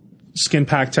skin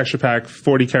pack, texture pack,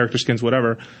 40 character skins,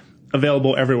 whatever,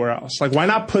 available everywhere else? Like, why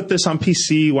not put this on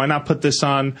PC? Why not put this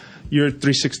on your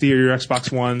 360 or your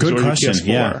Xbox Ones or your PS4?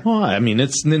 Yeah. Well, I mean,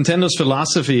 it's Nintendo's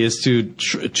philosophy is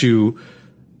to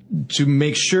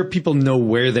make sure people know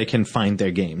where they can find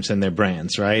their games and their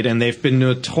brands, right? And they've been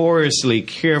notoriously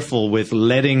careful with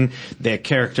letting their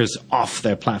characters off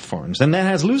their platforms, and that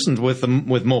has loosened with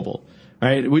mobile.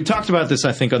 Right? We talked about this,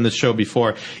 I think, on the show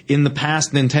before. In the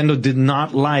past, Nintendo did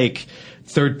not like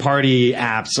third-party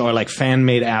apps or like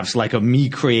fan-made apps like a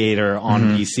Mii Creator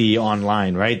on PC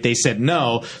online, right? They said,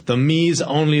 no, the Miis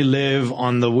only live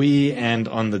on the Wii and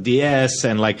on the DS,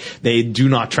 and like they do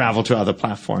not travel to other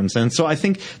platforms. And so I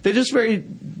think they're just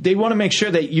they want to make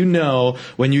sure that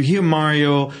when you hear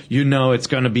Mario, it's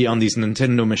going to be on these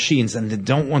Nintendo machines, and they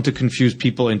don't want to confuse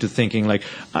people into thinking like,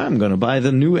 I'm going to buy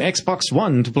the new Xbox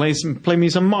One to play me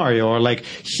some Mario, or like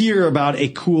hear about a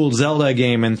cool Zelda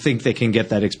game and think they can get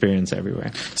that experience everywhere.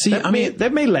 See,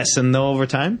 that may lessen though over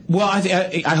time. Well,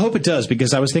 I hope it does,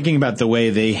 because I was thinking about the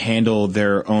way they handle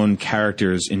their own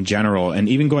characters in general, and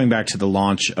even going back to the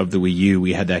launch of the Wii U,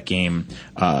 we had that game,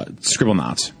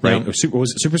 Scribblenauts, right? Yeah.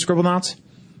 Was it Super Scribblenauts?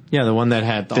 Yeah, the one that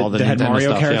had all the that had Mario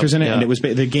stuff, characters in it, and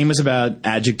the game was about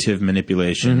adjective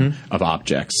manipulation of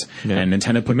objects, and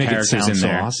Nintendo put characters in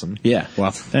there. So awesome. Yeah,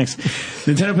 well, thanks.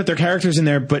 Nintendo put their characters in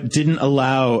there, but didn't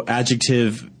allow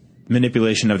adjective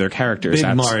manipulation of their characters.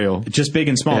 Big Mario, just big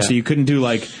and small. So you couldn't do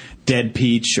like Dead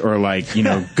Peach or like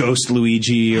Ghost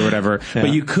Luigi or whatever,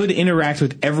 but you could interact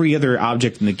with every other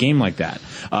object in the game like that,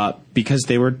 because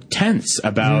they were tense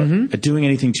about doing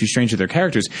anything too strange with their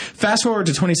characters. Fast forward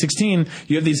to 2016,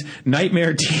 you have these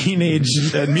nightmare teenage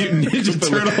mutant Ninja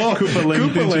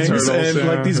Koopalings and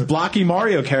like these blocky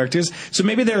Mario characters. So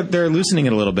maybe they're loosening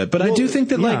it a little bit, but I do think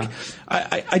that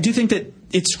I do think that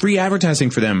it's free advertising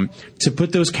for them to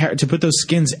put those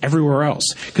skins everywhere else,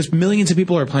 because millions of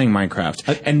people are playing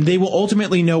Minecraft, and they will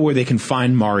ultimately know where they can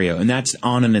find Mario, and that's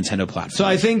on a Nintendo platform. So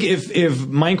I think if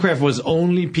Minecraft was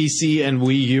only PC and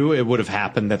Wii U, it would have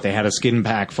happened that they had a skin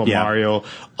pack for Yeah. Mario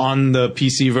on the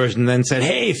PC version, then said,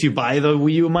 hey, if you buy the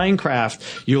Wii U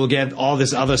Minecraft, you'll get all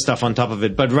this other stuff on top of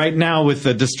it. But right now, with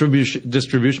the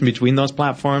distribution between those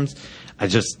platforms,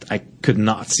 I could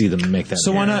not see them make that.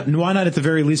 So why not at the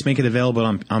very least make it available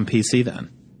on PC then?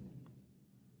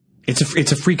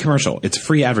 It's a free commercial. It's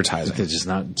free advertising. They're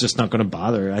just not going to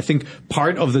bother. I think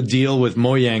part of the deal with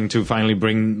Mojang to finally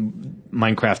bring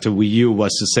Minecraft to Wii U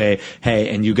was to say,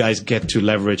 hey, and you guys get to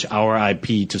leverage our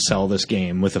IP to sell this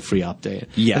game with a free update.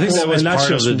 Yeah. I think that was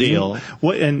part of the deal.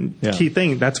 Key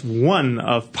thing, that's one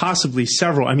of possibly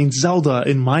several. I mean, Zelda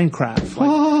in Minecraft.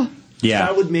 Like, Yeah.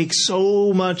 that would make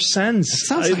so much sense. It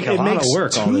sounds like a lot makes of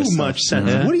work, all too this much stuff.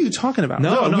 sense. Yeah. What are you talking about?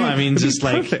 No, I mean, it'd be just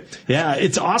like, perfect. yeah,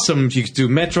 it's awesome. You could do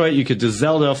Metroid, you could do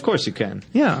Zelda, of course you can.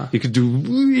 Yeah. You could do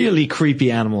really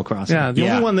creepy Animal Crossing. Yeah, the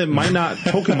only one that might not,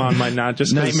 Pokemon might not,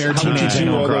 just Nightmare how to Teenage do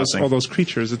Animal Crossing. all those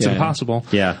creatures. It's Yeah. impossible.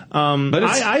 Yeah. But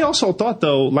I also thought,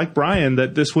 though, like Brian,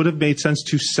 that this would have made sense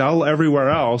to sell everywhere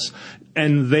else,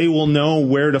 and they will know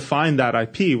where to find that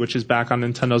IP, which is back on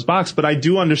Nintendo's box. But I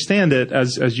do understand it,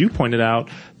 as you pointed out,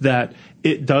 that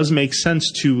it does make sense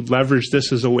to leverage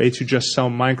this as a way to just sell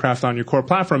Minecraft on your core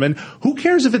platform. And who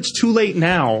cares if it's too late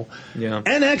now? Yeah.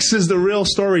 NX is the real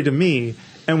story to me.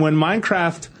 And when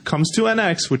Minecraft comes to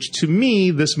NX, which to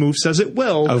me this move says it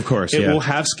will, Of course, it yeah. will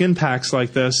have skin packs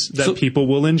like this that So- people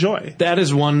will enjoy. That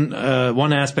is one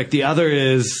aspect. The other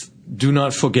is, do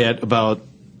not forget about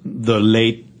the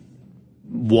late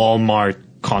Walmart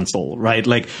console, right?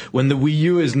 Like when the Wii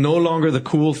U is no longer the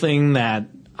cool thing that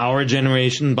our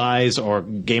generation buys or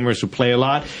gamers who play a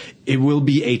lot, it will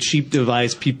be a cheap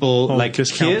device people like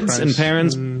discount kids price. and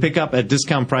parents pick up at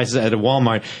discount prices at a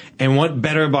Walmart. And what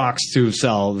better box to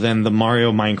sell than the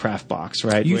Mario Minecraft box,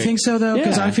 right? You think so, though?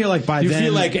 Because I feel like by you then...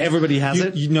 feel like everybody has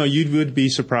it? You would be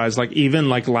surprised. Like even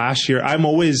like last year, I'm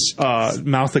always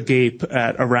mouth agape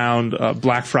at around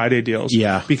Black Friday deals.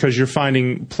 Yeah. Because you're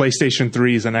finding PlayStation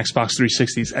 3s and Xbox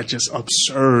 360s at just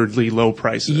absurdly low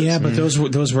prices. Yeah, but those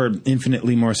were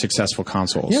infinitely more successful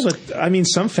consoles. Yeah, but I mean,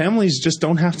 some families just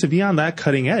don't have to be on that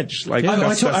cutting edge. Like,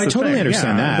 I totally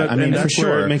understand that. I mean, for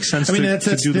sure, it makes sense. I mean, to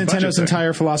that's do the budget Nintendo's thing.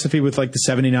 entire philosophy with like the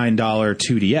 $79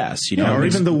 2DS. You know, or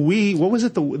even the Wii. What was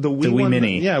it? The Wii, Wii one?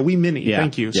 Mini. Yeah, Wii Mini. Yeah,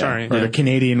 Thank you. yeah. Sorry. Or the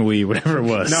Canadian Wii, whatever it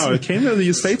was. No, it came to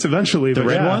the States eventually. The but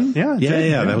red yeah. one? Yeah, it yeah,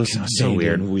 did. yeah. That was so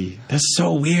weird. Wii. That's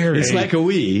so weird. It's like a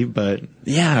Wii, but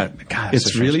yeah, God,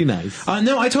 it's really nice.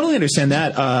 No, I totally understand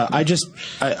that.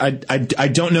 I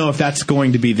don't know if that's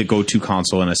going to be the go-to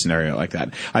console in a scenario like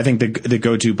that. I think the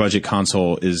go-to budget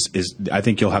console is I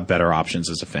think you'll have better options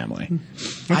as a family.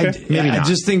 Okay. I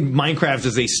just think Minecraft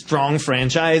is a strong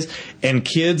franchise, and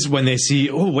kids, when they see,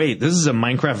 oh wait, this is a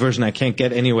Minecraft version I can't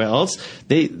get anywhere else,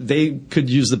 they could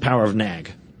use the power of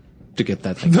NAG to get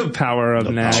that thing. The power of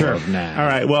NAG. Power of NAG. All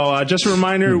right. Well, just a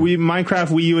reminder: Minecraft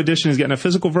Wii U Edition is getting a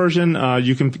physical version.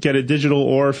 You can get it digital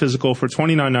or physical for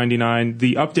 $29.99.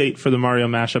 The update for the Mario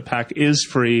Mashup Pack is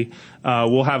free.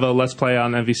 We'll have a Let's Play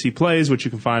on MVC Plays, which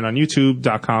you can find on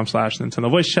YouTube.com/Nintendo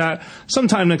Voice Chat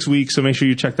sometime next week. So make sure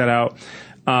you check that out.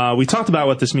 We talked about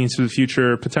what this means for the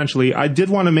future, potentially. I did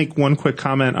want to make one quick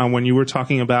comment on when you were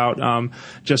talking about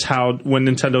just how when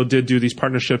Nintendo did do these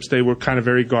partnerships, they were kind of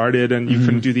very guarded and you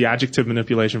couldn't do the adjective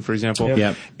manipulation, for example.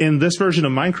 Yep. In this version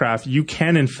of Minecraft, you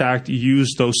can, in fact,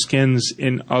 use those skins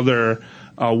in other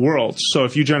worlds. So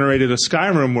if you generated a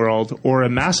Skyrim world or a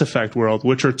Mass Effect world,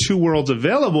 which are two worlds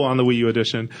available on the Wii U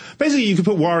edition, basically you could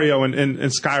put Wario in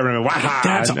Skyrim and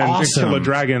That's and awesome. kill a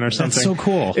dragon or something. That's so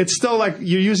cool. It's still like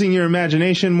you're using your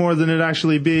imagination more than it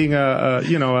actually being a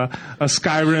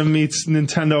Skyrim meets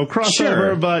Nintendo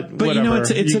crossover. But whatever.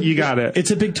 you know, you got it.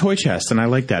 It's a big toy chest, and I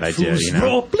like that idea. You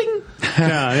know?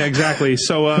 Yeah, exactly.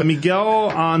 So Miguel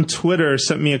on Twitter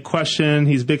sent me a question.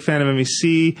 He's a big fan of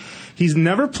MVC. He's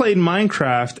never played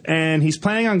Minecraft, and he's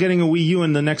planning on getting a Wii U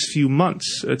in the next few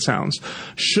months, it sounds.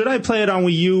 Should I play it on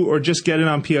Wii U or just get it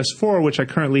on PS4, which I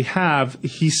currently have?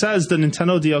 He says the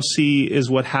Nintendo DLC is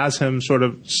what has him sort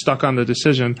of stuck on the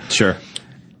decision. Sure.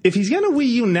 If he's getting a Wii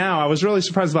U now, I was really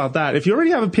surprised about that. If you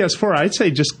already have a PS4, I'd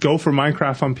say just go for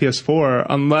Minecraft on PS4,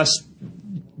 unless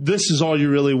this is all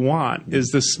you really want, is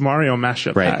this Mario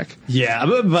mashup pack. Yeah,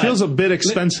 but Feels a bit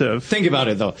expensive. Think about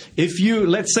it though. If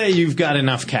let's say you've got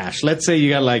enough cash, let's say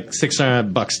you got like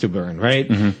 $600 to burn, right?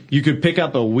 You could pick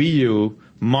up a Wii U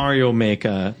Mario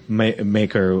Maker, Wind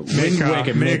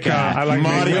Waker, I like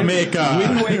Mario Maker.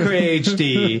 Wind Waker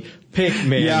HD,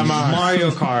 Pikmin, Yeah, man.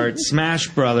 Mario Kart, Smash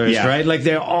Brothers, Yeah. right? Like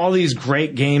there are all these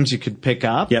great games you could pick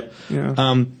up. Yep. Yeah.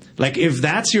 Like, if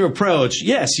that's your approach,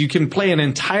 yes, you can play an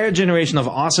entire generation of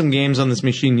awesome games on this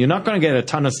machine. You're not going to get a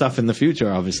ton of stuff in the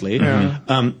future, obviously.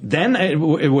 Then it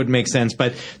would make sense.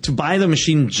 But to buy the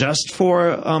machine just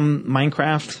for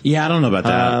Minecraft, Yeah, I don't know about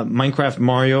that. Minecraft,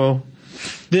 Mario.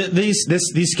 These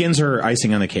skins are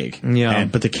icing on the cake. Yeah.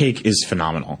 But the cake is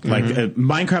phenomenal. Like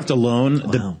Minecraft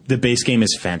alone, the base game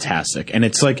is fantastic. And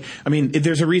it's like, I mean,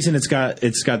 there's a reason it's got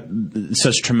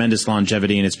such tremendous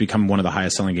longevity and it's become one of the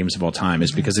highest selling games of all time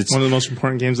is because it's one of the most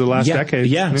important games of the last decade.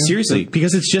 Yeah, seriously.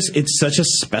 Because it's such a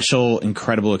special,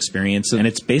 incredible experience. And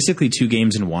it's basically 2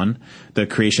 games in one. The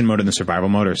creation mode and the survival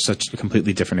mode are such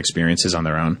completely different experiences on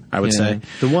their own, I would say.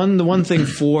 The one thing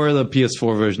for the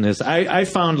PS4 version is I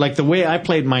found like the way I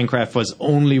played Minecraft was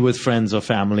only with friends or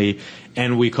family,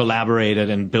 and we collaborated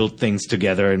and built things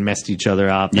together and messed each other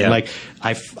up. Yeah. And like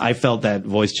I felt that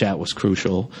voice chat was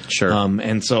crucial. Sure.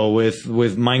 And so with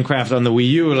Minecraft on the Wii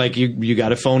U, like you got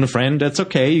to phone a friend. That's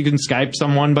okay. You can Skype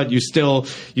someone, but you still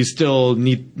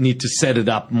need to set it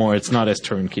up more. It's not as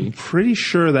turnkey. Pretty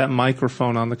sure that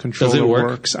microphone on the controller Does it work?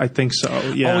 works. I think so.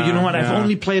 Yeah. Oh, you know what? I've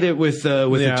only played it with the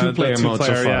 2-player mode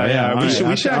so far. Yeah. We should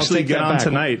I'll actually take get that on back.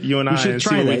 tonight, you and I, should and see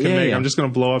try what we that. can make. Yeah. I'm just going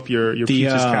to blow up your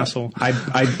Peach's castle.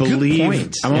 I believe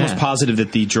point. I'm almost Yeah. positive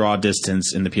that the draw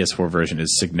distance in the PS4 version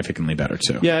is significantly better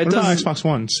too. Yeah, it What about does. Xbox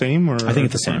One? Same or I think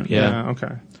it's the same, yeah. Okay.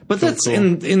 But So that's cool.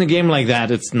 in a game like that.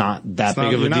 It's not that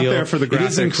big of a you're not deal. there for the It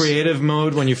is in graphics. creative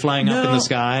mode when you're flying up in the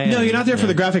sky. No, and- you're not there for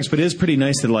the graphics, but it is pretty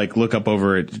nice to like look up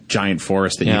over a giant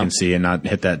forest that you Yeah. can see and not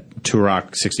hit that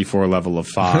Turok 64 level of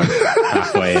fog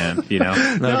halfway in. You know.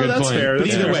 No, good that's point. fair. But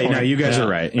That's a either fair way, point. no, you guys Yeah. are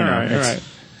right. You All know, right, it's-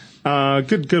 all right.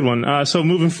 Good one. So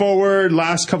moving forward,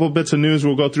 last couple bits of news.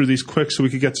 We'll go through these quick so we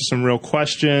could get to some real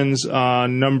questions.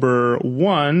 Number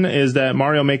 1 is that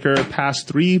Mario Maker passed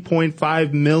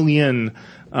 3.5 million.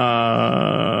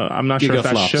 I'm not sure if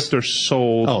that's Gigaflops. shipped or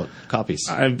sold. Oh, copies.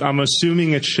 I'm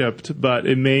assuming it's shipped, but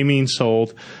it may mean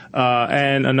sold.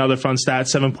 And another fun stat,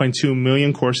 7.2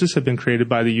 million courses have been created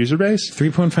by the user base.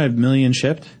 3.5 million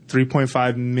shipped.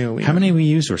 3.5 million. How many Wii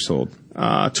U's were sold?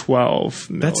 12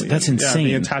 million. That's insane.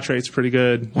 Yeah, the attach rate's pretty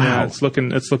good. Wow. Yeah, it's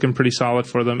looking pretty solid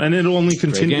for them. And it'll only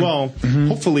continue. game. Well,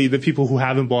 hopefully the people who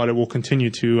haven't bought it will continue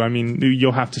to. I mean,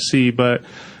 you'll have to see, but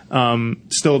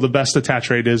still the best attach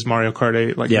rate is Mario Kart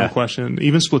 8, like Yeah. no question.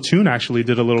 Even Splatoon actually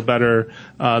did a little better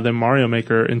than Mario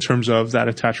Maker in terms of that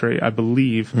attach rate, I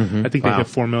believe. I think they Wow. hit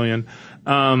 4 million.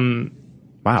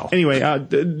 Wow. Anyway,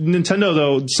 Nintendo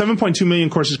though, 7.2 million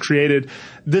courses created.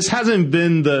 This hasn't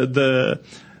been the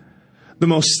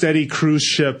most steady cruise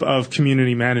ship of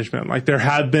community management. Like there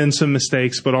have been some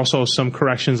mistakes, but also some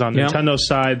corrections on Yeah. Nintendo's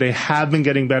side. They have been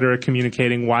getting better at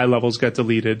communicating why levels get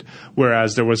deleted,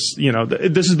 whereas there was,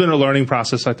 this has been a learning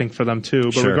process, I think, for them too.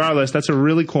 But Sure. regardless, that's a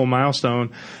really cool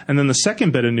milestone. And then the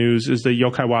second bit of news is that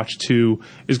Yokai Watch 2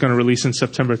 is going to release in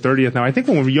September 30th. Now, I think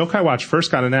when Yokai Watch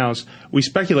first got announced, we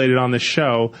speculated on this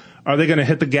show, are they going to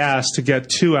hit the gas to get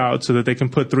 2 out so that they can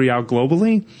put 3 out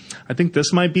globally? I think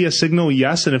this might be a signal,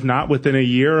 yes, and if not, within a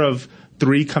year of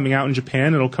 3 coming out in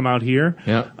Japan, it'll come out here.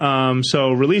 Yeah.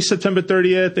 So release September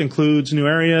 30th, includes new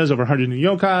areas, over 100 new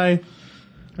yokai,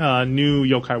 new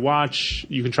Yokai Watch.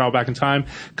 You can travel back in time.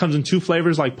 Comes in 2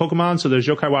 flavors like Pokemon, so there's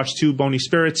Yokai Watch 2 Bony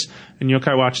Spirits and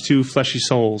Yokai Watch 2 Fleshy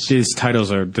Souls. These titles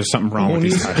there's something wrong with Bony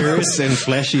these titles. spirits and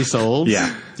fleshy souls.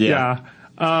 Yeah.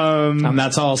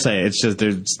 That's all I'll say. It's just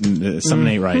there's something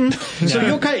ain't right. So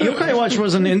Yokai Watch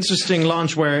was an interesting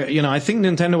launch where, I think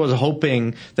Nintendo was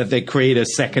hoping that they create a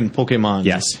second Pokemon.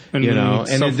 Yes. And and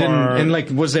so it didn't. far- And like,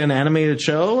 was there an animated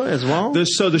show as well?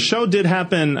 So the show did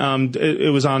happen.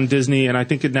 It was on Disney, and I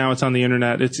think now it's on the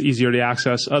internet. It's easier to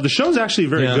access. The show's actually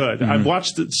very Yeah. good. I've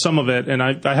watched some of it, and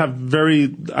I have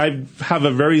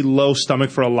a very low stomach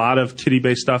for a lot of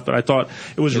kiddie-based stuff. But I thought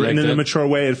it was written liked in a it? mature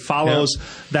way. It follows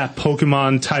that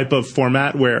Pokemon type of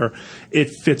format where it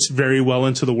fits very well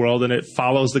into the world, and it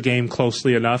follows the game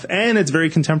closely enough, and it's very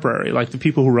contemporary. Like the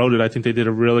people who wrote it, I think they did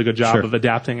a really good job Sure. of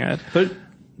adapting it.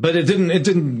 But it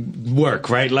didn't work,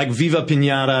 right? Like Viva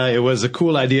Pinata, it was a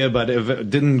cool idea, but it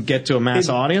didn't get to a mass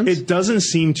audience. It doesn't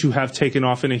seem to have taken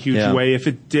off in a huge Yeah. way. If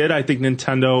it did, I think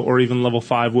Nintendo or even Level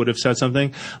 5 would have said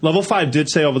something. Level 5 did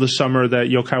say over the summer that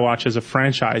Yokai Watch as a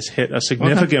franchise hit a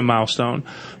significant milestone,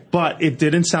 but it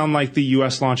didn't sound like the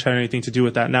US launch had anything to do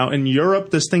with that. Now, in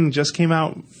Europe, this thing just came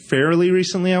out fairly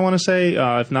recently, I want to say,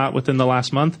 if not within the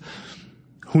last month.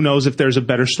 Who knows if there's a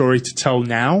better story to tell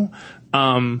now?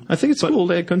 I think it's cool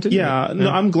they continue. Yeah, no,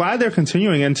 I'm glad they're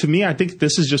continuing. And to me, I think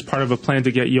this is just part of a plan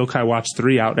to get Yokai Watch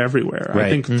 3 out everywhere. Right. I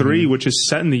think 3, which is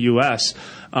set in the U.S.,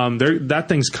 that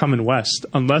thing's coming west.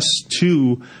 Unless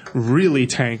 2 really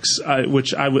tanks,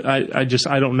 which I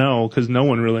don't know, because no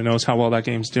one really knows how well that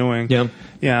game's doing. Yeah.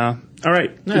 Yeah. All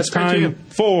right. It's time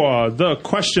for the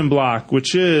question block,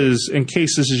 which is, in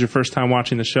case this is your first time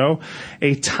watching the show,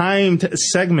 a timed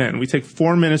segment. We take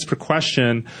 4 minutes per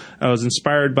question. I was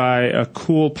inspired by a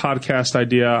cool podcast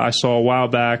idea I saw a while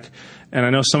back. And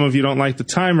I know some of you don't like the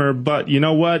timer, but you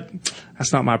know what?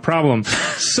 That's not my problem.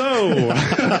 So,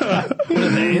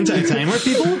 the anti-timer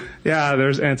people? Yeah,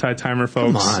 there's anti-timer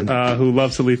folks who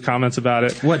love to leave comments about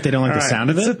it. What, they don't like the sound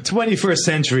of it? It's the 21st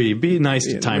century. Be nice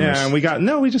to timers. Yeah, and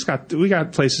we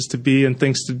got places to be and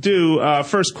things to do.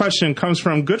 First question comes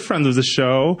from good friend of the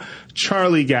show,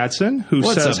 Charlie Gatson, who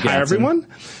says, "Hi everyone.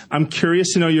 I'm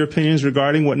curious to know your opinions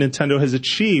regarding what Nintendo has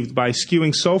achieved by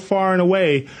skewing so far and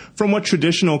away from what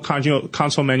traditional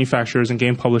console manufacturers and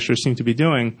game publishers seem to be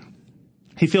doing.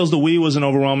 He feels the Wii was an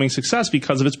overwhelming success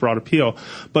because of its broad appeal.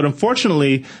 But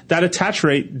unfortunately, that attach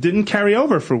rate didn't carry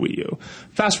over for Wii U.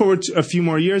 Fast forward a few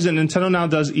more years, and Nintendo now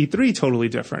does E3 totally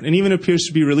different, and even appears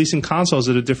to be releasing consoles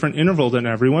at a different interval than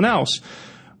everyone else.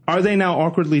 Are they now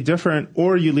awkwardly different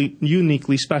or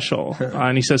uniquely special?"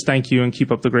 And he says, "Thank you and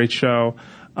keep up the great show."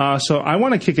 So I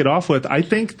want to kick it off with, I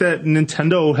think that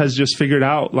Nintendo has just figured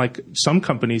out, like some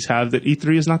companies have, that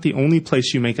E3 is not the only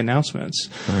place you make announcements.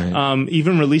 Right.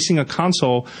 Even releasing a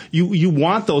console, you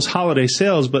want those holiday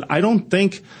sales, but I don't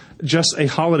think just a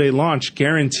holiday launch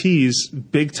guarantees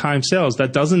big time sales.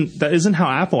 That isn't how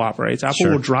Apple operates.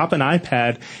 Apple will drop an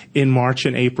iPad in March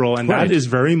and April, and that is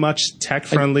very much tech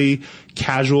friendly,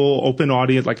 casual, open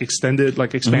audience,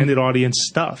 expanded audience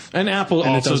stuff. And Apple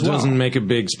also doesn't make a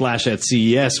big splash at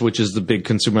CES, which is the big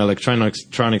Consumer Electronics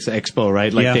Expo,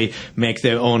 right? They make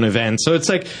their own event. So it's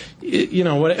like,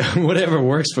 whatever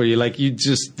works for you. Like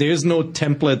there's no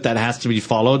template that has to be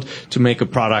followed to make a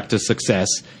product a success.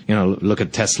 Look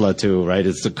at Tesla too, right?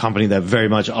 It's a company that very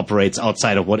much operates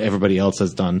outside of what everybody else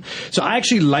has done. So I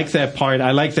actually like that part.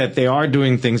 I like that they are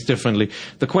doing things differently.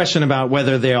 The question about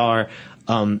whether they are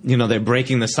they're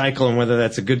breaking the cycle and whether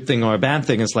that's a good thing or a bad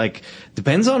thing is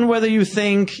depends on whether you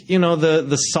think,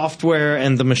 the software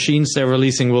and the machines they're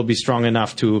releasing will be strong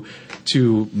enough to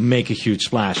make a huge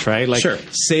splash, right?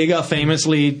 Sega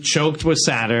famously choked with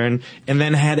Saturn and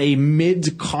then had a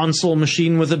mid-console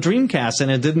machine with a Dreamcast,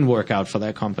 and it didn't work out for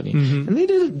that company. Mm-hmm. And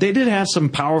they did have some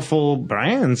powerful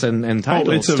brands and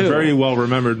titles. It's a very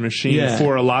well-remembered machine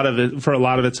for a lot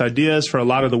of its ideas, for a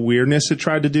lot of the weirdness it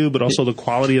tried to do, but also the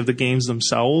quality of the games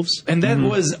themselves. And that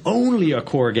was only a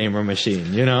core gamer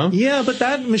machine, Yeah, but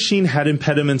that machine had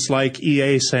impediments like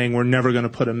EA saying, we're never going to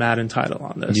put a Madden title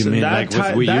on this. You mean with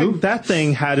Wii U? That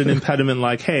thing had an impediment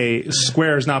like, hey,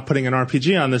 Square's not putting an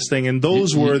RPG on this thing, and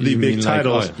those were the big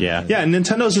titles. Yeah, and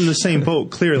Nintendo's in the same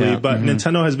boat, clearly, but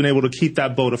Nintendo has been able to keep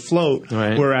that boat afloat,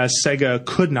 whereas Sega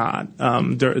could not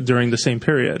during the same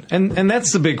period. And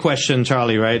that's the big question,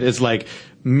 Charlie, right? It's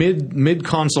mid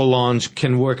console launch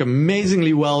can work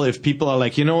amazingly well if people are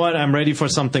like, you know what, I'm ready for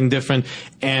something different,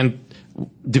 and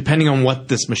depending on what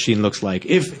this machine looks like.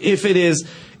 If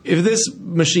this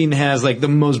machine has the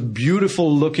most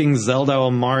beautiful looking Zelda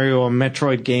or Mario or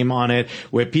Metroid game on it,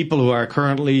 where people who are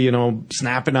currently,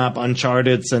 snapping up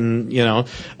Uncharted's and,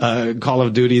 Call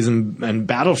of Duties and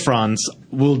Battlefronts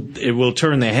will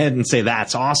turn their head and say,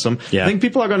 that's awesome. Yeah. I think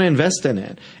people are going to invest in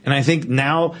it. And I think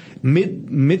now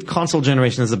mid console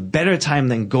generation is a better time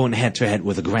than going head to head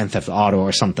with a Grand Theft Auto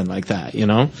or something like that,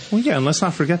 Well, yeah, and let's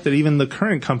not forget that even the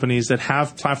current companies that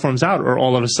have platforms out are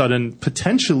all of a sudden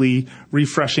potentially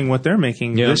refreshing what they're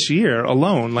making this year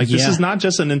alone. This is not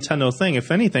just a Nintendo thing.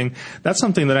 If anything, that's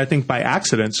something that I think by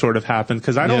accident sort of happened,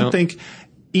 because I don't think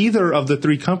either of the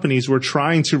three companies were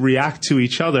trying to react to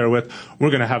each other with,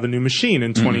 we're going to have a new machine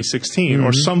in 2016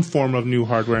 or some form of new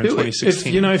hardware in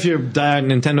 2016. If you're a diehard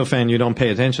Nintendo fan, you don't pay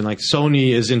attention.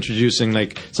 Sony is introducing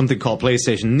something called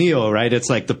PlayStation Neo, right? It's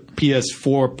the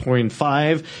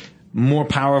PS4.5. More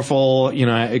powerful,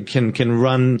 it can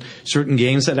run certain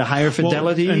games at a higher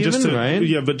fidelity, right?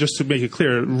 Yeah, but just to make it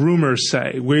clear, rumors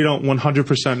say we don't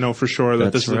 100% know for sure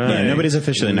that this is right. Yeah, nobody's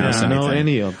officially announced anything. Know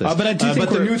any of this. But I do think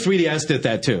the new 3DS did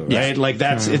that too, right?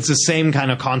 It's the same kind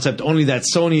of concept, only that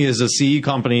Sony is a CE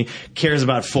company, cares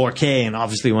about 4K, and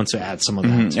obviously wants to add some of that.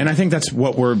 Mm-hmm. And I think that's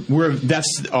what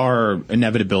that's our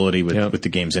inevitability with the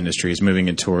games industry, is moving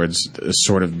it towards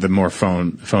sort of the more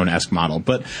phone-esque model.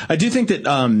 But I do think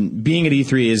that being at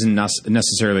E3 isn't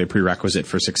necessarily a prerequisite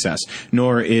for success,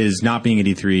 nor is not being at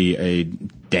E3 a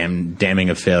damning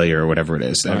of failure or whatever it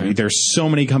is. I mean, there's so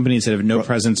many companies that have no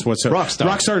presence whatsoever.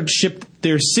 Rockstar shipped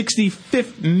their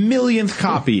 65th millionth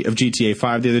copy of GTA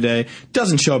 5 the other day.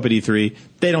 Doesn't show up at E3.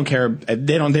 They don't care.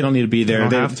 They don't need to be there. They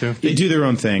don't have to. They do their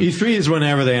own thing. E3 is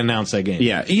whenever they announce that game.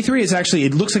 Yeah, E3 is actually,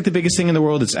 it looks like the biggest thing in the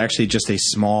world. It's actually just a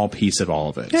small piece of all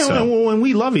of it. Yeah, so. well, and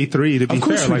we love E3, to be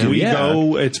course fair. we do, We yeah.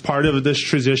 go, it's part of this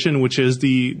tradition, which is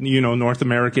the, North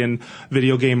American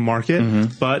video game market.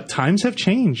 But times have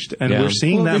changed, and we're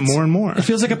seeing that more and more. It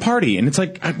feels like a party, and it's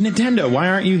like, Nintendo, why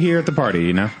aren't you here at the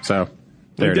party, So,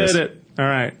 there We it is. did it. All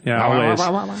right. Yeah,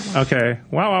 always. Okay.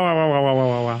 Wow.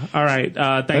 All right.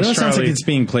 I Thanks, know it sounds Charlie. like it's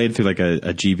being played through like a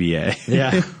GBA.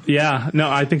 Yeah. Yeah, no,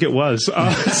 I think it was. So,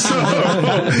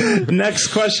 next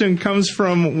question comes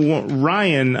from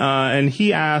Ryan, and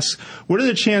he asks, what are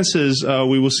the chances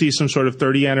we will see some sort of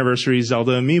 30th anniversary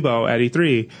Zelda amiibo at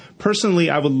E3? Personally,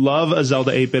 I would love a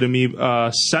Zelda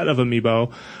 8-bit set of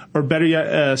amiibo, or better yet,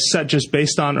 a set just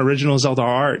based on original Zelda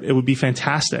art. It would be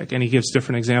fantastic, and he gives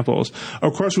different examples.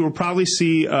 Of course, we will probably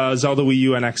see Zelda Wii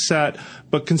U NX set,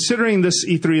 but considering this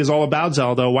E3 is all about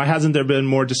Zelda, why hasn't there been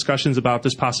more discussions about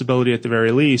this possibility at the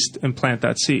very least, and plant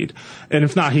that seed? And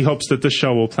if not, he hopes that this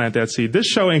show will plant that seed. This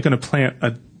show ain't going to plant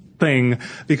a thing,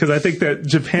 because I think that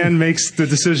Japan makes the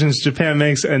decisions Japan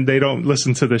makes, and they don't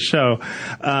listen to the show.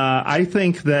 I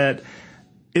think that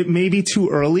it may be too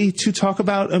early to talk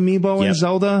about Amiibo and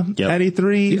Zelda at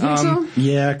E3. You think so?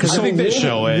 Yeah, because I think they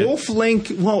show it. Wolf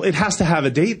Link, well, it has to have a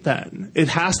date then. It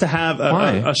has to have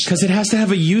a because it has to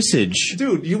have a usage.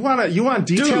 dude, you want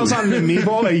details on an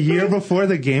Amiibo a year before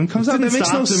the game comes out? That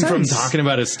makes no sense. From talking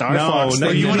about a Star Fox. No,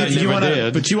 thing you that want they never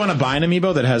did. but you want to buy an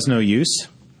amiibo that has no use?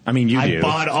 I mean, you do. I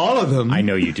bought all of them. I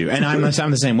know you do, and I'm the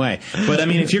same way. But I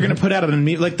mean, if you're going to put out an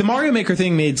amiibo, like the Mario Maker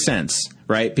thing made sense,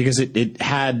 right? Because it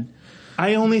had.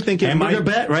 I only think it Hamburger might.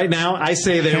 bet right now. I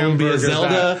say there will be a Hamburger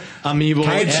Zelda amiibo. Can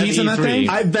I have at cheese on that E3. thing?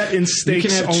 I bet in steaks You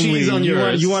can have only. cheese on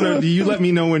yours. You let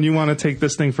me know when you want to take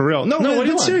this thing for real. No, what do you but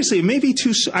want? seriously, it may be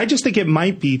too soon. I just think it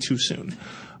might be too soon.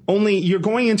 Only you're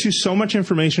going into so much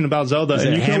information about Zelda, and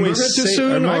it you can always hamburger too say,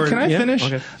 soon, Can I yeah? finish?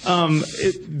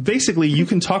 Okay. Basically, you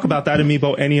can talk about that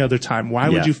amiibo any other time. Why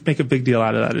would you make a big deal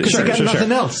out of that? Because I got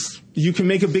nothing else. You can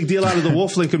make a big deal out of the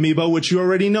Wolf Link amiibo, which you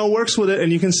already know works with it,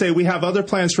 and you can say we have other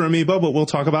plans for amiibo, but we'll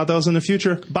talk about those in the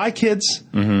future. Bye, kids.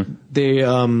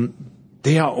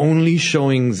 They are only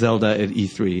showing Zelda at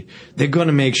E3. They're going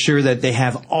to make sure that they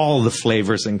have all the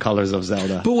flavors and colors of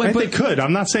Zelda. But they could.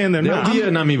 I'm not saying they're There'll not. be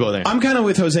an amiibo there. I'm kind of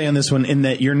with Jose on this one in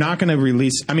that you're not going to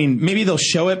release. I mean, maybe they'll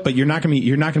show it, but you're not going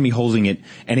to be holding it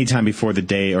anytime before the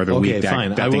day or the week Okay, that, fine.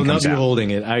 that I thing will not comes be out.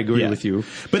 holding it. I agree Yeah. with you.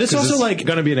 But it's 'Cause also like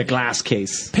going to be in a glass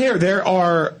case. Pear. There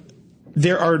are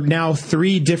now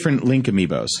 3 different Link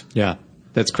amiibos. Yeah.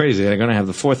 That's crazy. They're going to have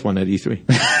the 4th one at E3.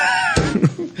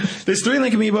 There's 3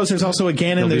 Link amiibos. There's also a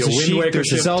Ganon. There'll be There's a a Wind Sheik. Waker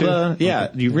There's a ship, Zelda. too. Yeah.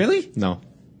 You really? No.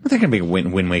 They're going to be a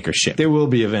Wind Waker ship. There will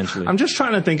be eventually. I'm just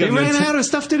trying to think They of ran out of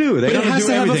stuff to do. They're But it going to has do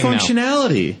to have a everything now.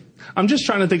 functionality. I'm just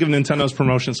trying to think of Nintendo's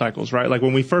promotion cycles, right? Like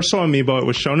when we first saw Amiibo, it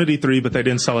was shown at E3, but they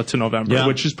didn't sell it to November, Yeah.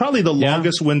 which is probably the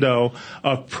longest window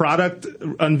of product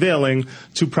unveiling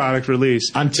to product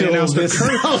release. Until They announced this-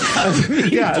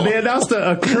 they announced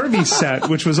a Kirby set,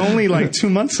 which was only like 2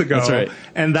 months ago. That's right.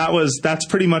 And that's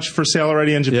pretty much for sale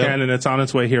already in Japan, Yep. and it's on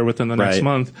its way here within the next Right.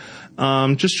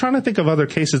 month. Just trying to think of other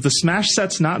cases. The Smash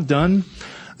set's not done.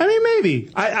 I mean, maybe.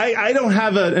 I don't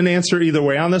have an answer either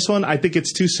way on this one. I think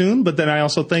it's too soon, but then I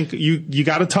also think you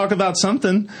got to talk about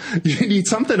something. You need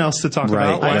something else to talk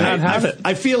about. Why not have it?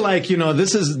 I feel like,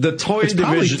 this is the toy It's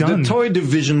probably division. done. The toy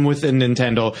division within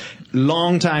Nintendo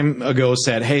long time ago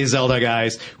said, hey, Zelda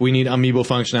guys, we need amiibo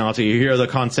functionality. Here are the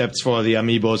concepts for the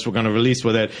amiibos we're going to release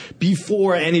with it.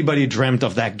 Before anybody dreamt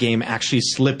of that game actually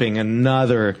slipping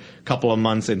another couple of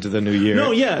months into the new year.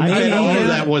 No, yeah. All of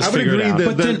that was I would figured agree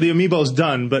out. that the Amiibo's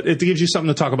done, but it gives you something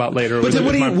to talk about later. But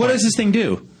then what does this thing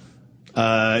do?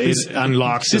 It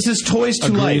unlocks This is toys to a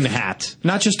green life. hat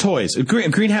Not just toys. A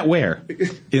green hat where?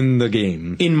 in the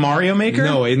game. In Mario Maker?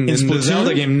 No, in the Splatoon?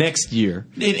 Zelda game next year.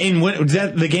 In what, is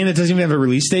that the game that doesn't even have a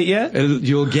release date yet?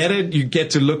 You'll get it. You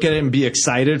get to look at it and be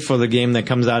excited for the game that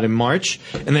comes out in March.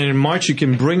 And then in March, you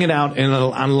can bring it out and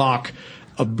it'll unlock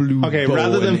a blue Okay, bow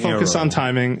rather than and focus arrow. on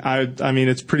timing, I mean,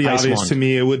 it's pretty Ice obvious wand. to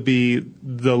me. It would be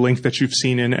the Link that you've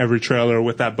seen in every trailer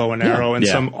with that bow and arrow and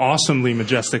Yeah. some awesomely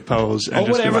majestic pose. And Or just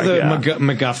be whatever like, the yeah.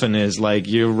 MacGuffin is, like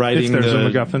you're riding If there's the a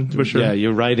MacGuffin, for sure. Yeah,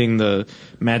 you're riding the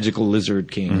magical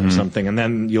lizard king or something, and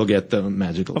then you'll get the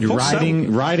magical. full set.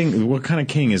 Riding. What kind of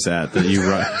king is that you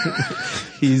ride?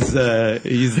 He's the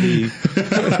he's the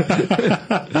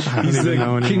I don't even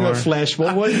know king anymore. of flesh.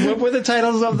 What were the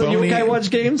titles of the Yokai Watch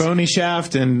games? Bony Shaft,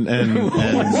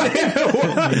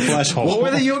 Minecraft and Flash Hole. What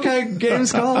were the yokai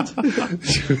games called?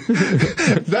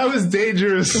 That was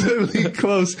dangerously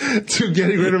close to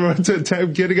getting rid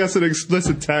of getting us an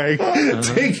explicit tag.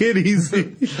 Take it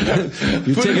easy.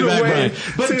 You take it back, Brian.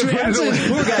 But to answer this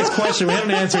poor guy's question, we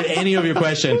haven't answered any of your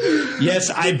question. Yes,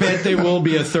 I bet there will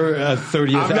be a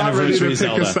 30th anniversary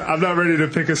Zelda. I'm not ready to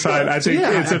pick a side. I think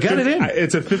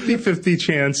it's a 50-50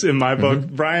 chance in my book.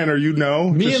 Brian, are you no?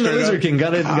 Me and the Lizard King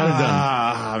got it done.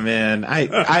 Ah, man.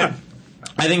 I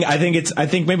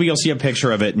think maybe you'll see a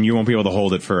picture of it and you won't be able to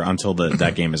hold it until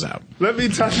that game is out. Let me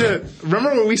touch it.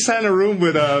 Remember when we sat in a room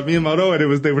with Miyamoto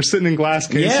and they were sitting in glass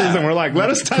cases and we're like, let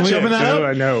us touch it. Can we open that up?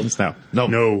 I know.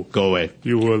 No. Go away.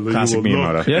 You will Classic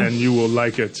Miyamoto. and you will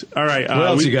like it. All right. What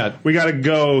else you got? We got to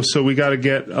go, so we got to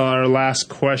get our last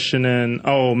question in.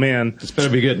 Oh, man. This better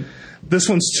be good. This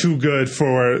one's too good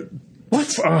for...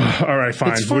 What? All right,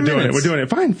 fine. We're doing it.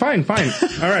 Fine.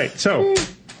 All right, so...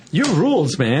 Your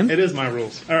rules, man. It is my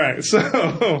rules. All right,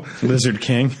 so... Lizard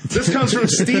King. This comes from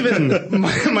Steven.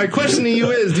 My question to you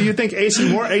is, do you think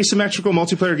more asymmetrical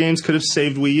multiplayer games could have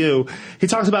saved Wii U? He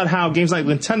talks about how games like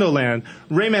Nintendo Land,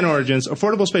 Rayman Origins,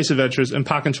 Affordable Space Adventures, and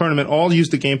Pokken Tournament all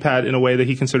used the gamepad in a way that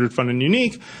he considered fun and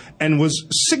unique, and was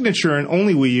signature in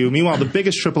only Wii U. Meanwhile, the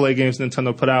biggest AAA games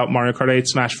Nintendo put out, Mario Kart 8,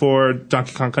 Smash 4,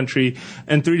 Donkey Kong Country,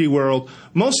 and 3D World,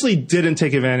 mostly didn't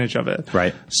take advantage of it.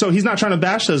 Right. So he's not trying to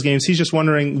bash those games. He's just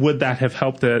wondering, would that have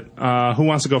helped it? Who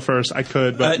wants to go first? I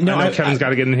could, but I know Kevin's got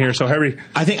to get in here. So Harry,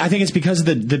 I think it's because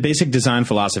the basic design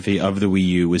philosophy of the Wii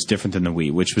U was different than the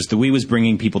Wii, which was the Wii was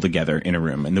bringing people together in a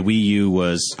room, and the Wii U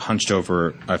was hunched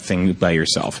over a thing by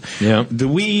yourself. Yeah. The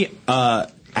Wii.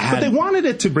 But they wanted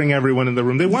it to bring everyone in the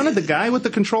room. They wanted the guy with the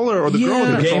controller or the girl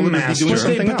with the controller to be doing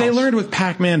something else. But they learned with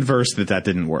Pac-Man Verse that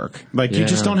didn't work. Like, you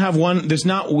just don't have one. There's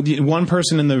not one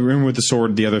person in the room with the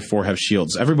sword. The other four have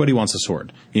shields. Everybody wants a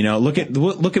sword. You know, look at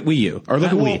Wii U or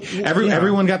look at Wii.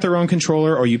 Everyone got their own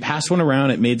controller, or you passed one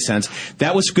around. It made sense.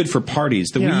 That was good for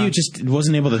parties. The Wii U just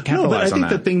wasn't able to capitalize on that. No, but I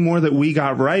think the thing more that we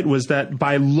got right was that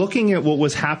by looking at what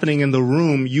was happening in the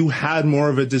room, you had more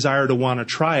of a desire to want to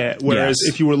try it. Whereas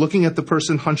if you were looking at the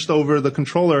person hunched over the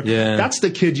controller, that's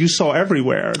the kid you saw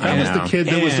everywhere. That was the kid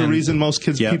that was the reason most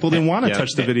people didn't want to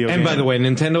touch the video game. And by the way,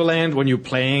 Nintendo Land, when you're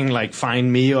playing like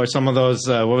Find Me or some of those,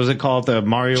 what was it called? The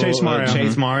Chase Mario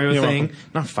thing. Welcome.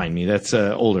 Not Find Me, that's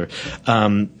older.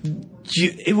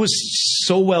 It was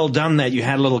so well done that you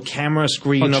had a little camera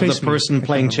screen of the person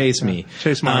playing Chase Me.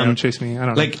 Chase Mario, Chase Me. I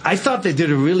don't know. Like, I thought they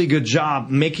did a really good job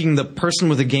making the person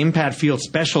with the gamepad feel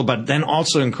special, but then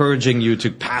also encouraging you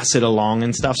to pass it along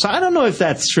and stuff. So I don't know if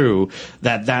that's true,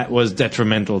 that was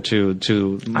detrimental to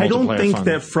multiplayer I don't think fun.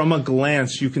 that from a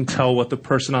glance you can tell what the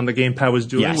person on the gamepad was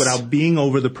doing without being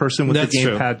over the person with the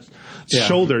gamepad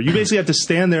shoulder. You basically have to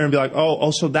stand there and be like,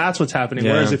 oh, so that's what's happening.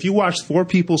 Whereas if you watched four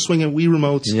people swinging Wii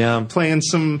remotes, playing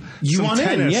some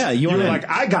tennis, you're like,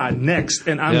 I got next,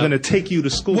 and I'm going to take you to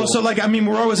school. Well, so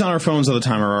we're always on our phones all the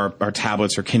time, or our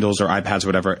tablets, or Kindles, or iPads, or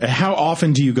whatever. How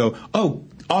often do you go, oh,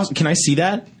 awesome, can I see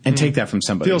that? And take that from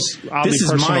somebody. This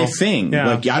is my thing.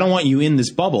 Yeah. Like, I don't want you in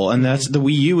this bubble. And that's the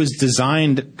Wii U is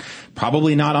designed,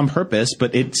 probably not on purpose,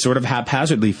 but it sort of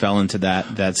haphazardly fell into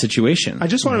that situation. I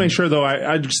just want to make sure, though,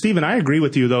 Steven, I agree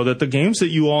with you, though, that the games that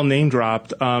you all name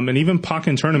dropped, and even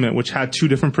Pokken Tournament, which had two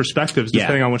different perspectives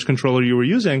depending on which controller you were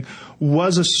using,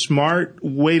 was a smart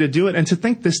way to do it. And to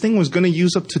think this thing was going to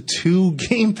use up to 2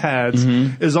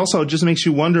 gamepads is also, just makes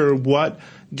you wonder what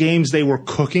games they were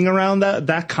cooking around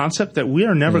that concept that we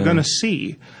are never going to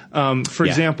see. For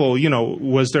example,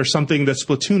 was there something that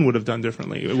Splatoon would have done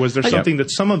differently? Was there something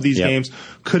that some of these games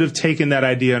could have taken that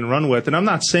idea and run with? And I'm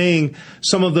not saying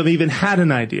some of them even had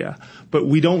an idea, but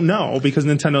we don't know because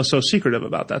Nintendo's so secretive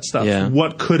about that stuff. Yeah.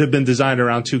 What could have been designed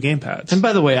around 2 gamepads? And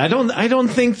by the way, I don't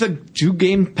think the 2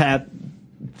 gamepad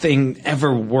thing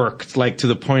ever worked, like to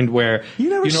the point where you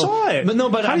never saw it.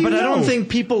 But I don't think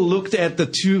people looked at the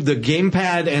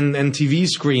gamepad and TV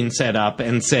screen setup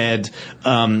and said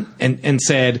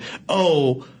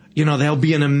oh, there'll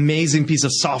be an amazing piece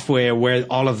of software where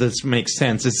all of this makes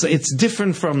sense. It's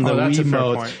different from the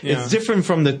Wiimote. It's different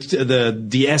from the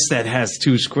DS that has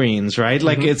 2 screens, right?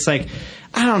 Like it's like,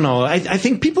 I don't know. I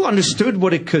think people understood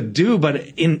what it could do,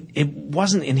 but it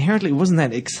wasn't that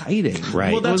exciting.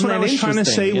 Right. Well, that's what I was trying to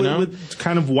say with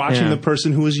kind of watching the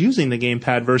person who was using the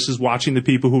gamepad versus watching the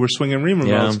people who were swinging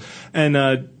remotes. And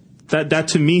that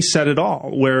to me said it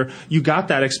all, where you got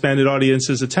that expanded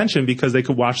audience's attention because they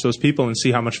could watch those people and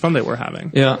see how much fun they were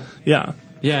having. Yeah. Yeah.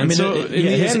 Yeah, and in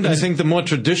the end, I think the more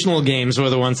traditional games were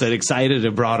the ones that excited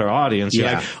a broader audience.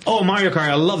 You're like, oh, Mario Kart,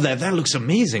 I love that. That looks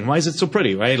amazing. Why is it so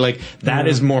pretty, right? Like, that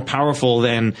is more powerful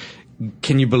than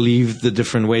can you believe the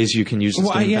different ways you can use this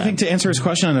Well, I gamepad? think to answer his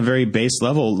question on a very base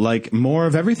level, like more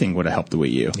of everything would have helped the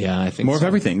Wii U. Yeah, I think more so. of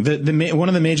everything. One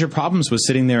of the major problems was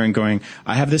sitting there and going,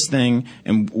 I have this thing,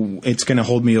 and it's going to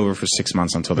hold me over for 6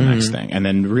 months until the next thing, and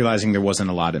then realizing there wasn't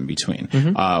a lot in between.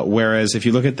 Whereas if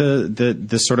you look at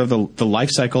the sort of the life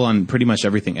cycle on pretty much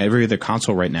everything, every other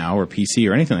console right now or PC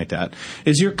or anything like that,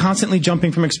 is you're constantly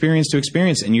jumping from experience to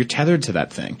experience, and you're tethered to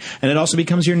that thing. And it also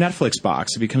becomes your Netflix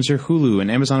box, it becomes your Hulu and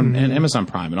Amazon and Amazon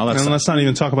Prime and all that And stuff. let's not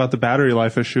even talk about the battery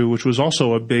life issue, which was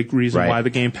also a big reason Right. why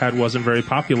the gamepad wasn't very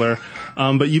popular.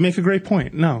 But you make a great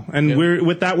point. No. And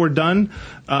with that, we're done.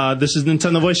 This is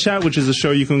Nintendo Voice Chat, which is a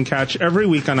show you can catch every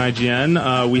week on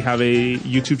IGN. We have a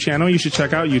YouTube channel you should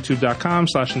check out,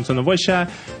 youtube.com/Nintendo Voice Chat.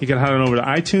 You can head on over to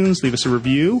iTunes, leave us a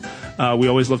review. We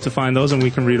always love to find those, and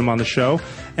we can read them on the show.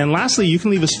 And lastly, you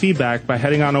can leave us feedback by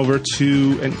heading on over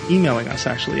to and emailing us,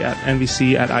 actually, at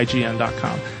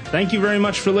nvc@ign.com. Thank you very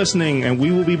much for listening, and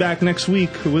we will be back next week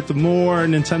with more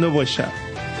Nintendo Voice Chat.